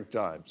 the New York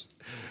Times.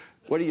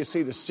 What do you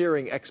see, the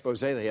searing expose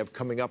they have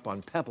coming up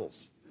on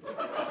Pebbles?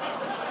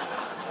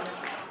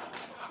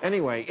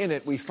 Anyway, in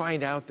it, we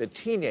find out that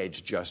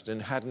teenage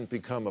Justin hadn't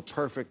become a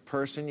perfect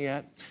person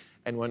yet,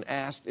 and when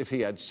asked if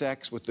he had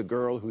sex with the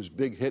girl whose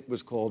big hit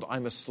was called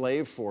I'm a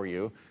Slave for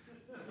You,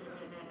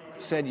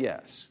 said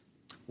yes.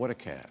 What a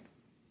cad.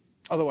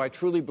 Although I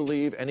truly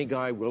believe any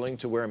guy willing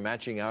to wear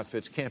matching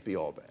outfits can't be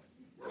all bad.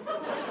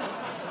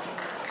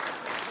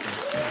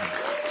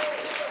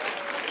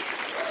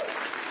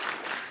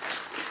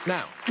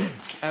 Now,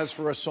 as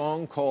for a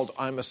song called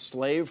I'm a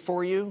Slave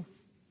for You,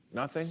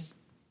 nothing?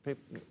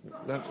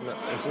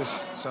 Is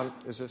this some?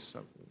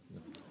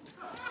 No.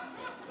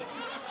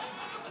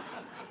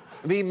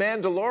 The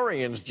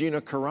Mandalorian's Gina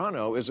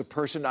Carano is a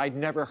person I'd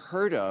never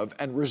heard of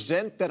and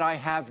resent that I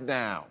have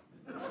now.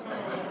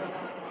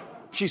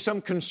 She's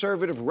some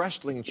conservative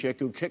wrestling chick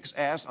who kicks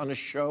ass on a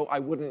show I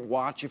wouldn't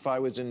watch if I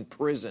was in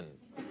prison.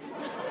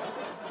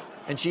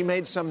 And she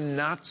made some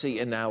Nazi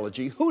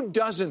analogy. Who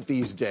doesn't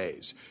these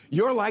days?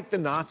 You're like the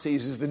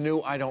Nazis is the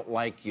new I don't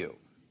like you.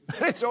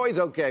 It's always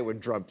okay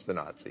when Trump's the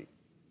Nazi.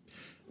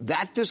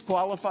 That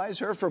disqualifies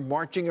her from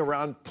marching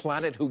around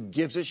planet who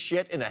gives a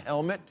shit in a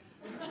helmet?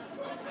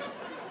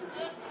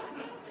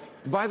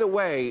 By the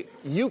way,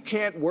 you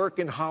can't work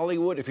in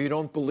Hollywood if you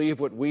don't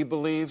believe what we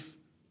believe.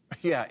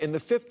 Yeah, in the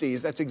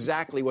 50s, that's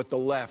exactly what the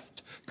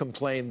left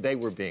complained they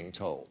were being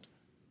told.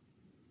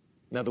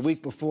 Now, the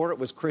week before, it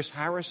was Chris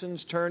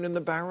Harrison's turn in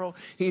the barrel.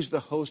 He's the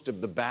host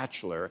of The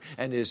Bachelor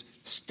and is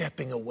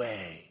stepping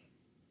away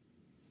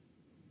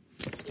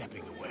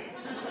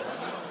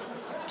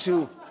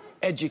to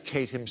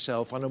educate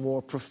himself on a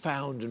more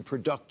profound and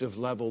productive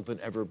level than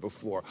ever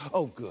before.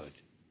 Oh, good.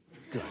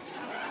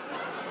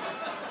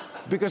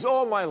 Because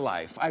all my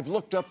life, I've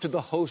looked up to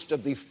the host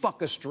of the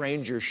Fuck a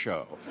Stranger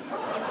show.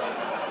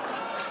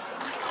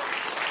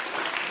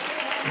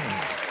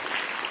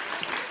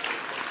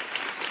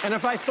 And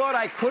if I thought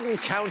I couldn't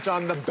count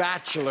on The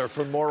Bachelor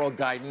for moral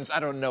guidance, I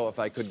don't know if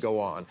I could go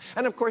on.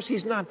 And of course,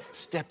 he's not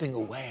stepping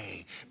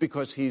away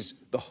because he's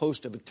the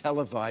host of a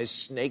televised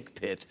snake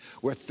pit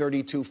where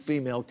 32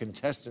 female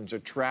contestants are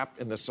trapped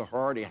in the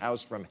sorority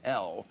house from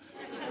hell.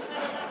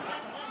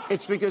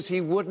 It's because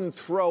he wouldn't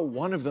throw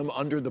one of them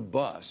under the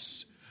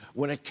bus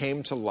when it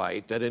came to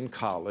light that in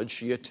college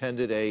she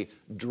attended a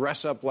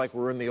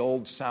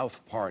dress-up-like-we're-in-the-old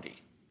South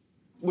party,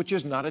 which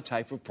is not a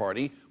type of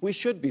party we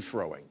should be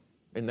throwing,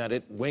 in that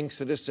it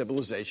winks at a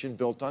civilization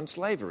built on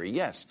slavery,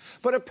 yes.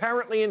 But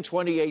apparently in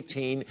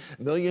 2018,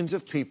 millions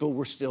of people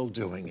were still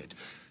doing it.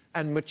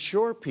 And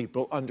mature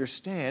people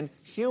understand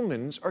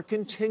humans are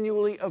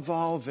continually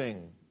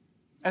evolving,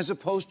 as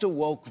opposed to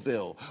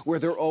Wokeville, where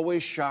they're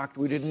always shocked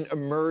we didn't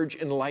emerge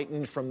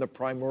enlightened from the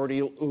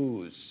primordial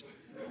ooze.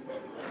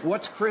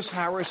 What's Chris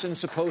Harrison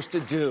supposed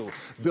to do?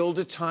 Build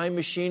a time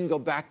machine, go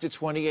back to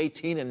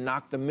 2018, and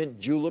knock the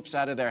mint juleps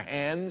out of their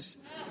hands?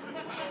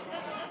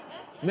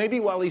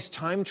 Maybe while he's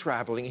time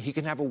traveling, he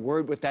can have a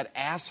word with that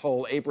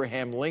asshole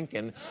Abraham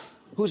Lincoln,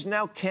 who's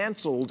now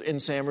canceled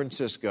in San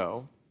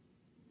Francisco,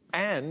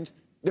 and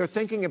they're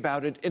thinking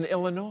about it in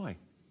Illinois.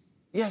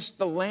 Yes,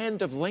 the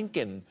land of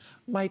Lincoln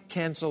might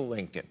cancel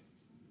Lincoln.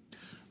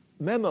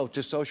 Memo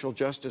to social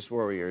justice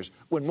warriors: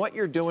 when what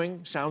you're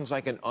doing sounds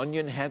like an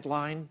Onion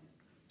headline,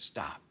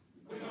 stop.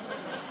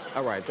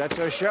 All right, that's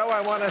our show.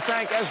 I want to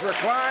thank Ezra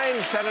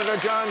Klein, Senator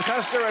John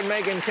Tester, and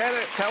Megyn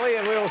Kelly,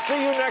 and we'll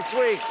see you next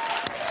week.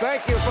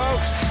 Thank you,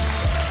 folks,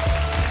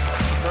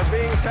 for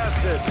being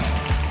tested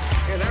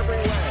in every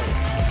way.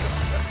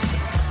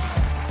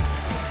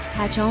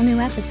 Catch all new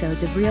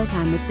episodes of Real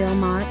Time with Bill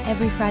Maher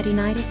every Friday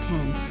night at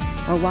 10,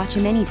 or watch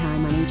him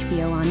anytime on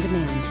HBO On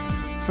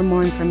Demand. For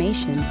more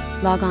information,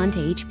 log on to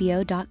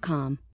HBO.com.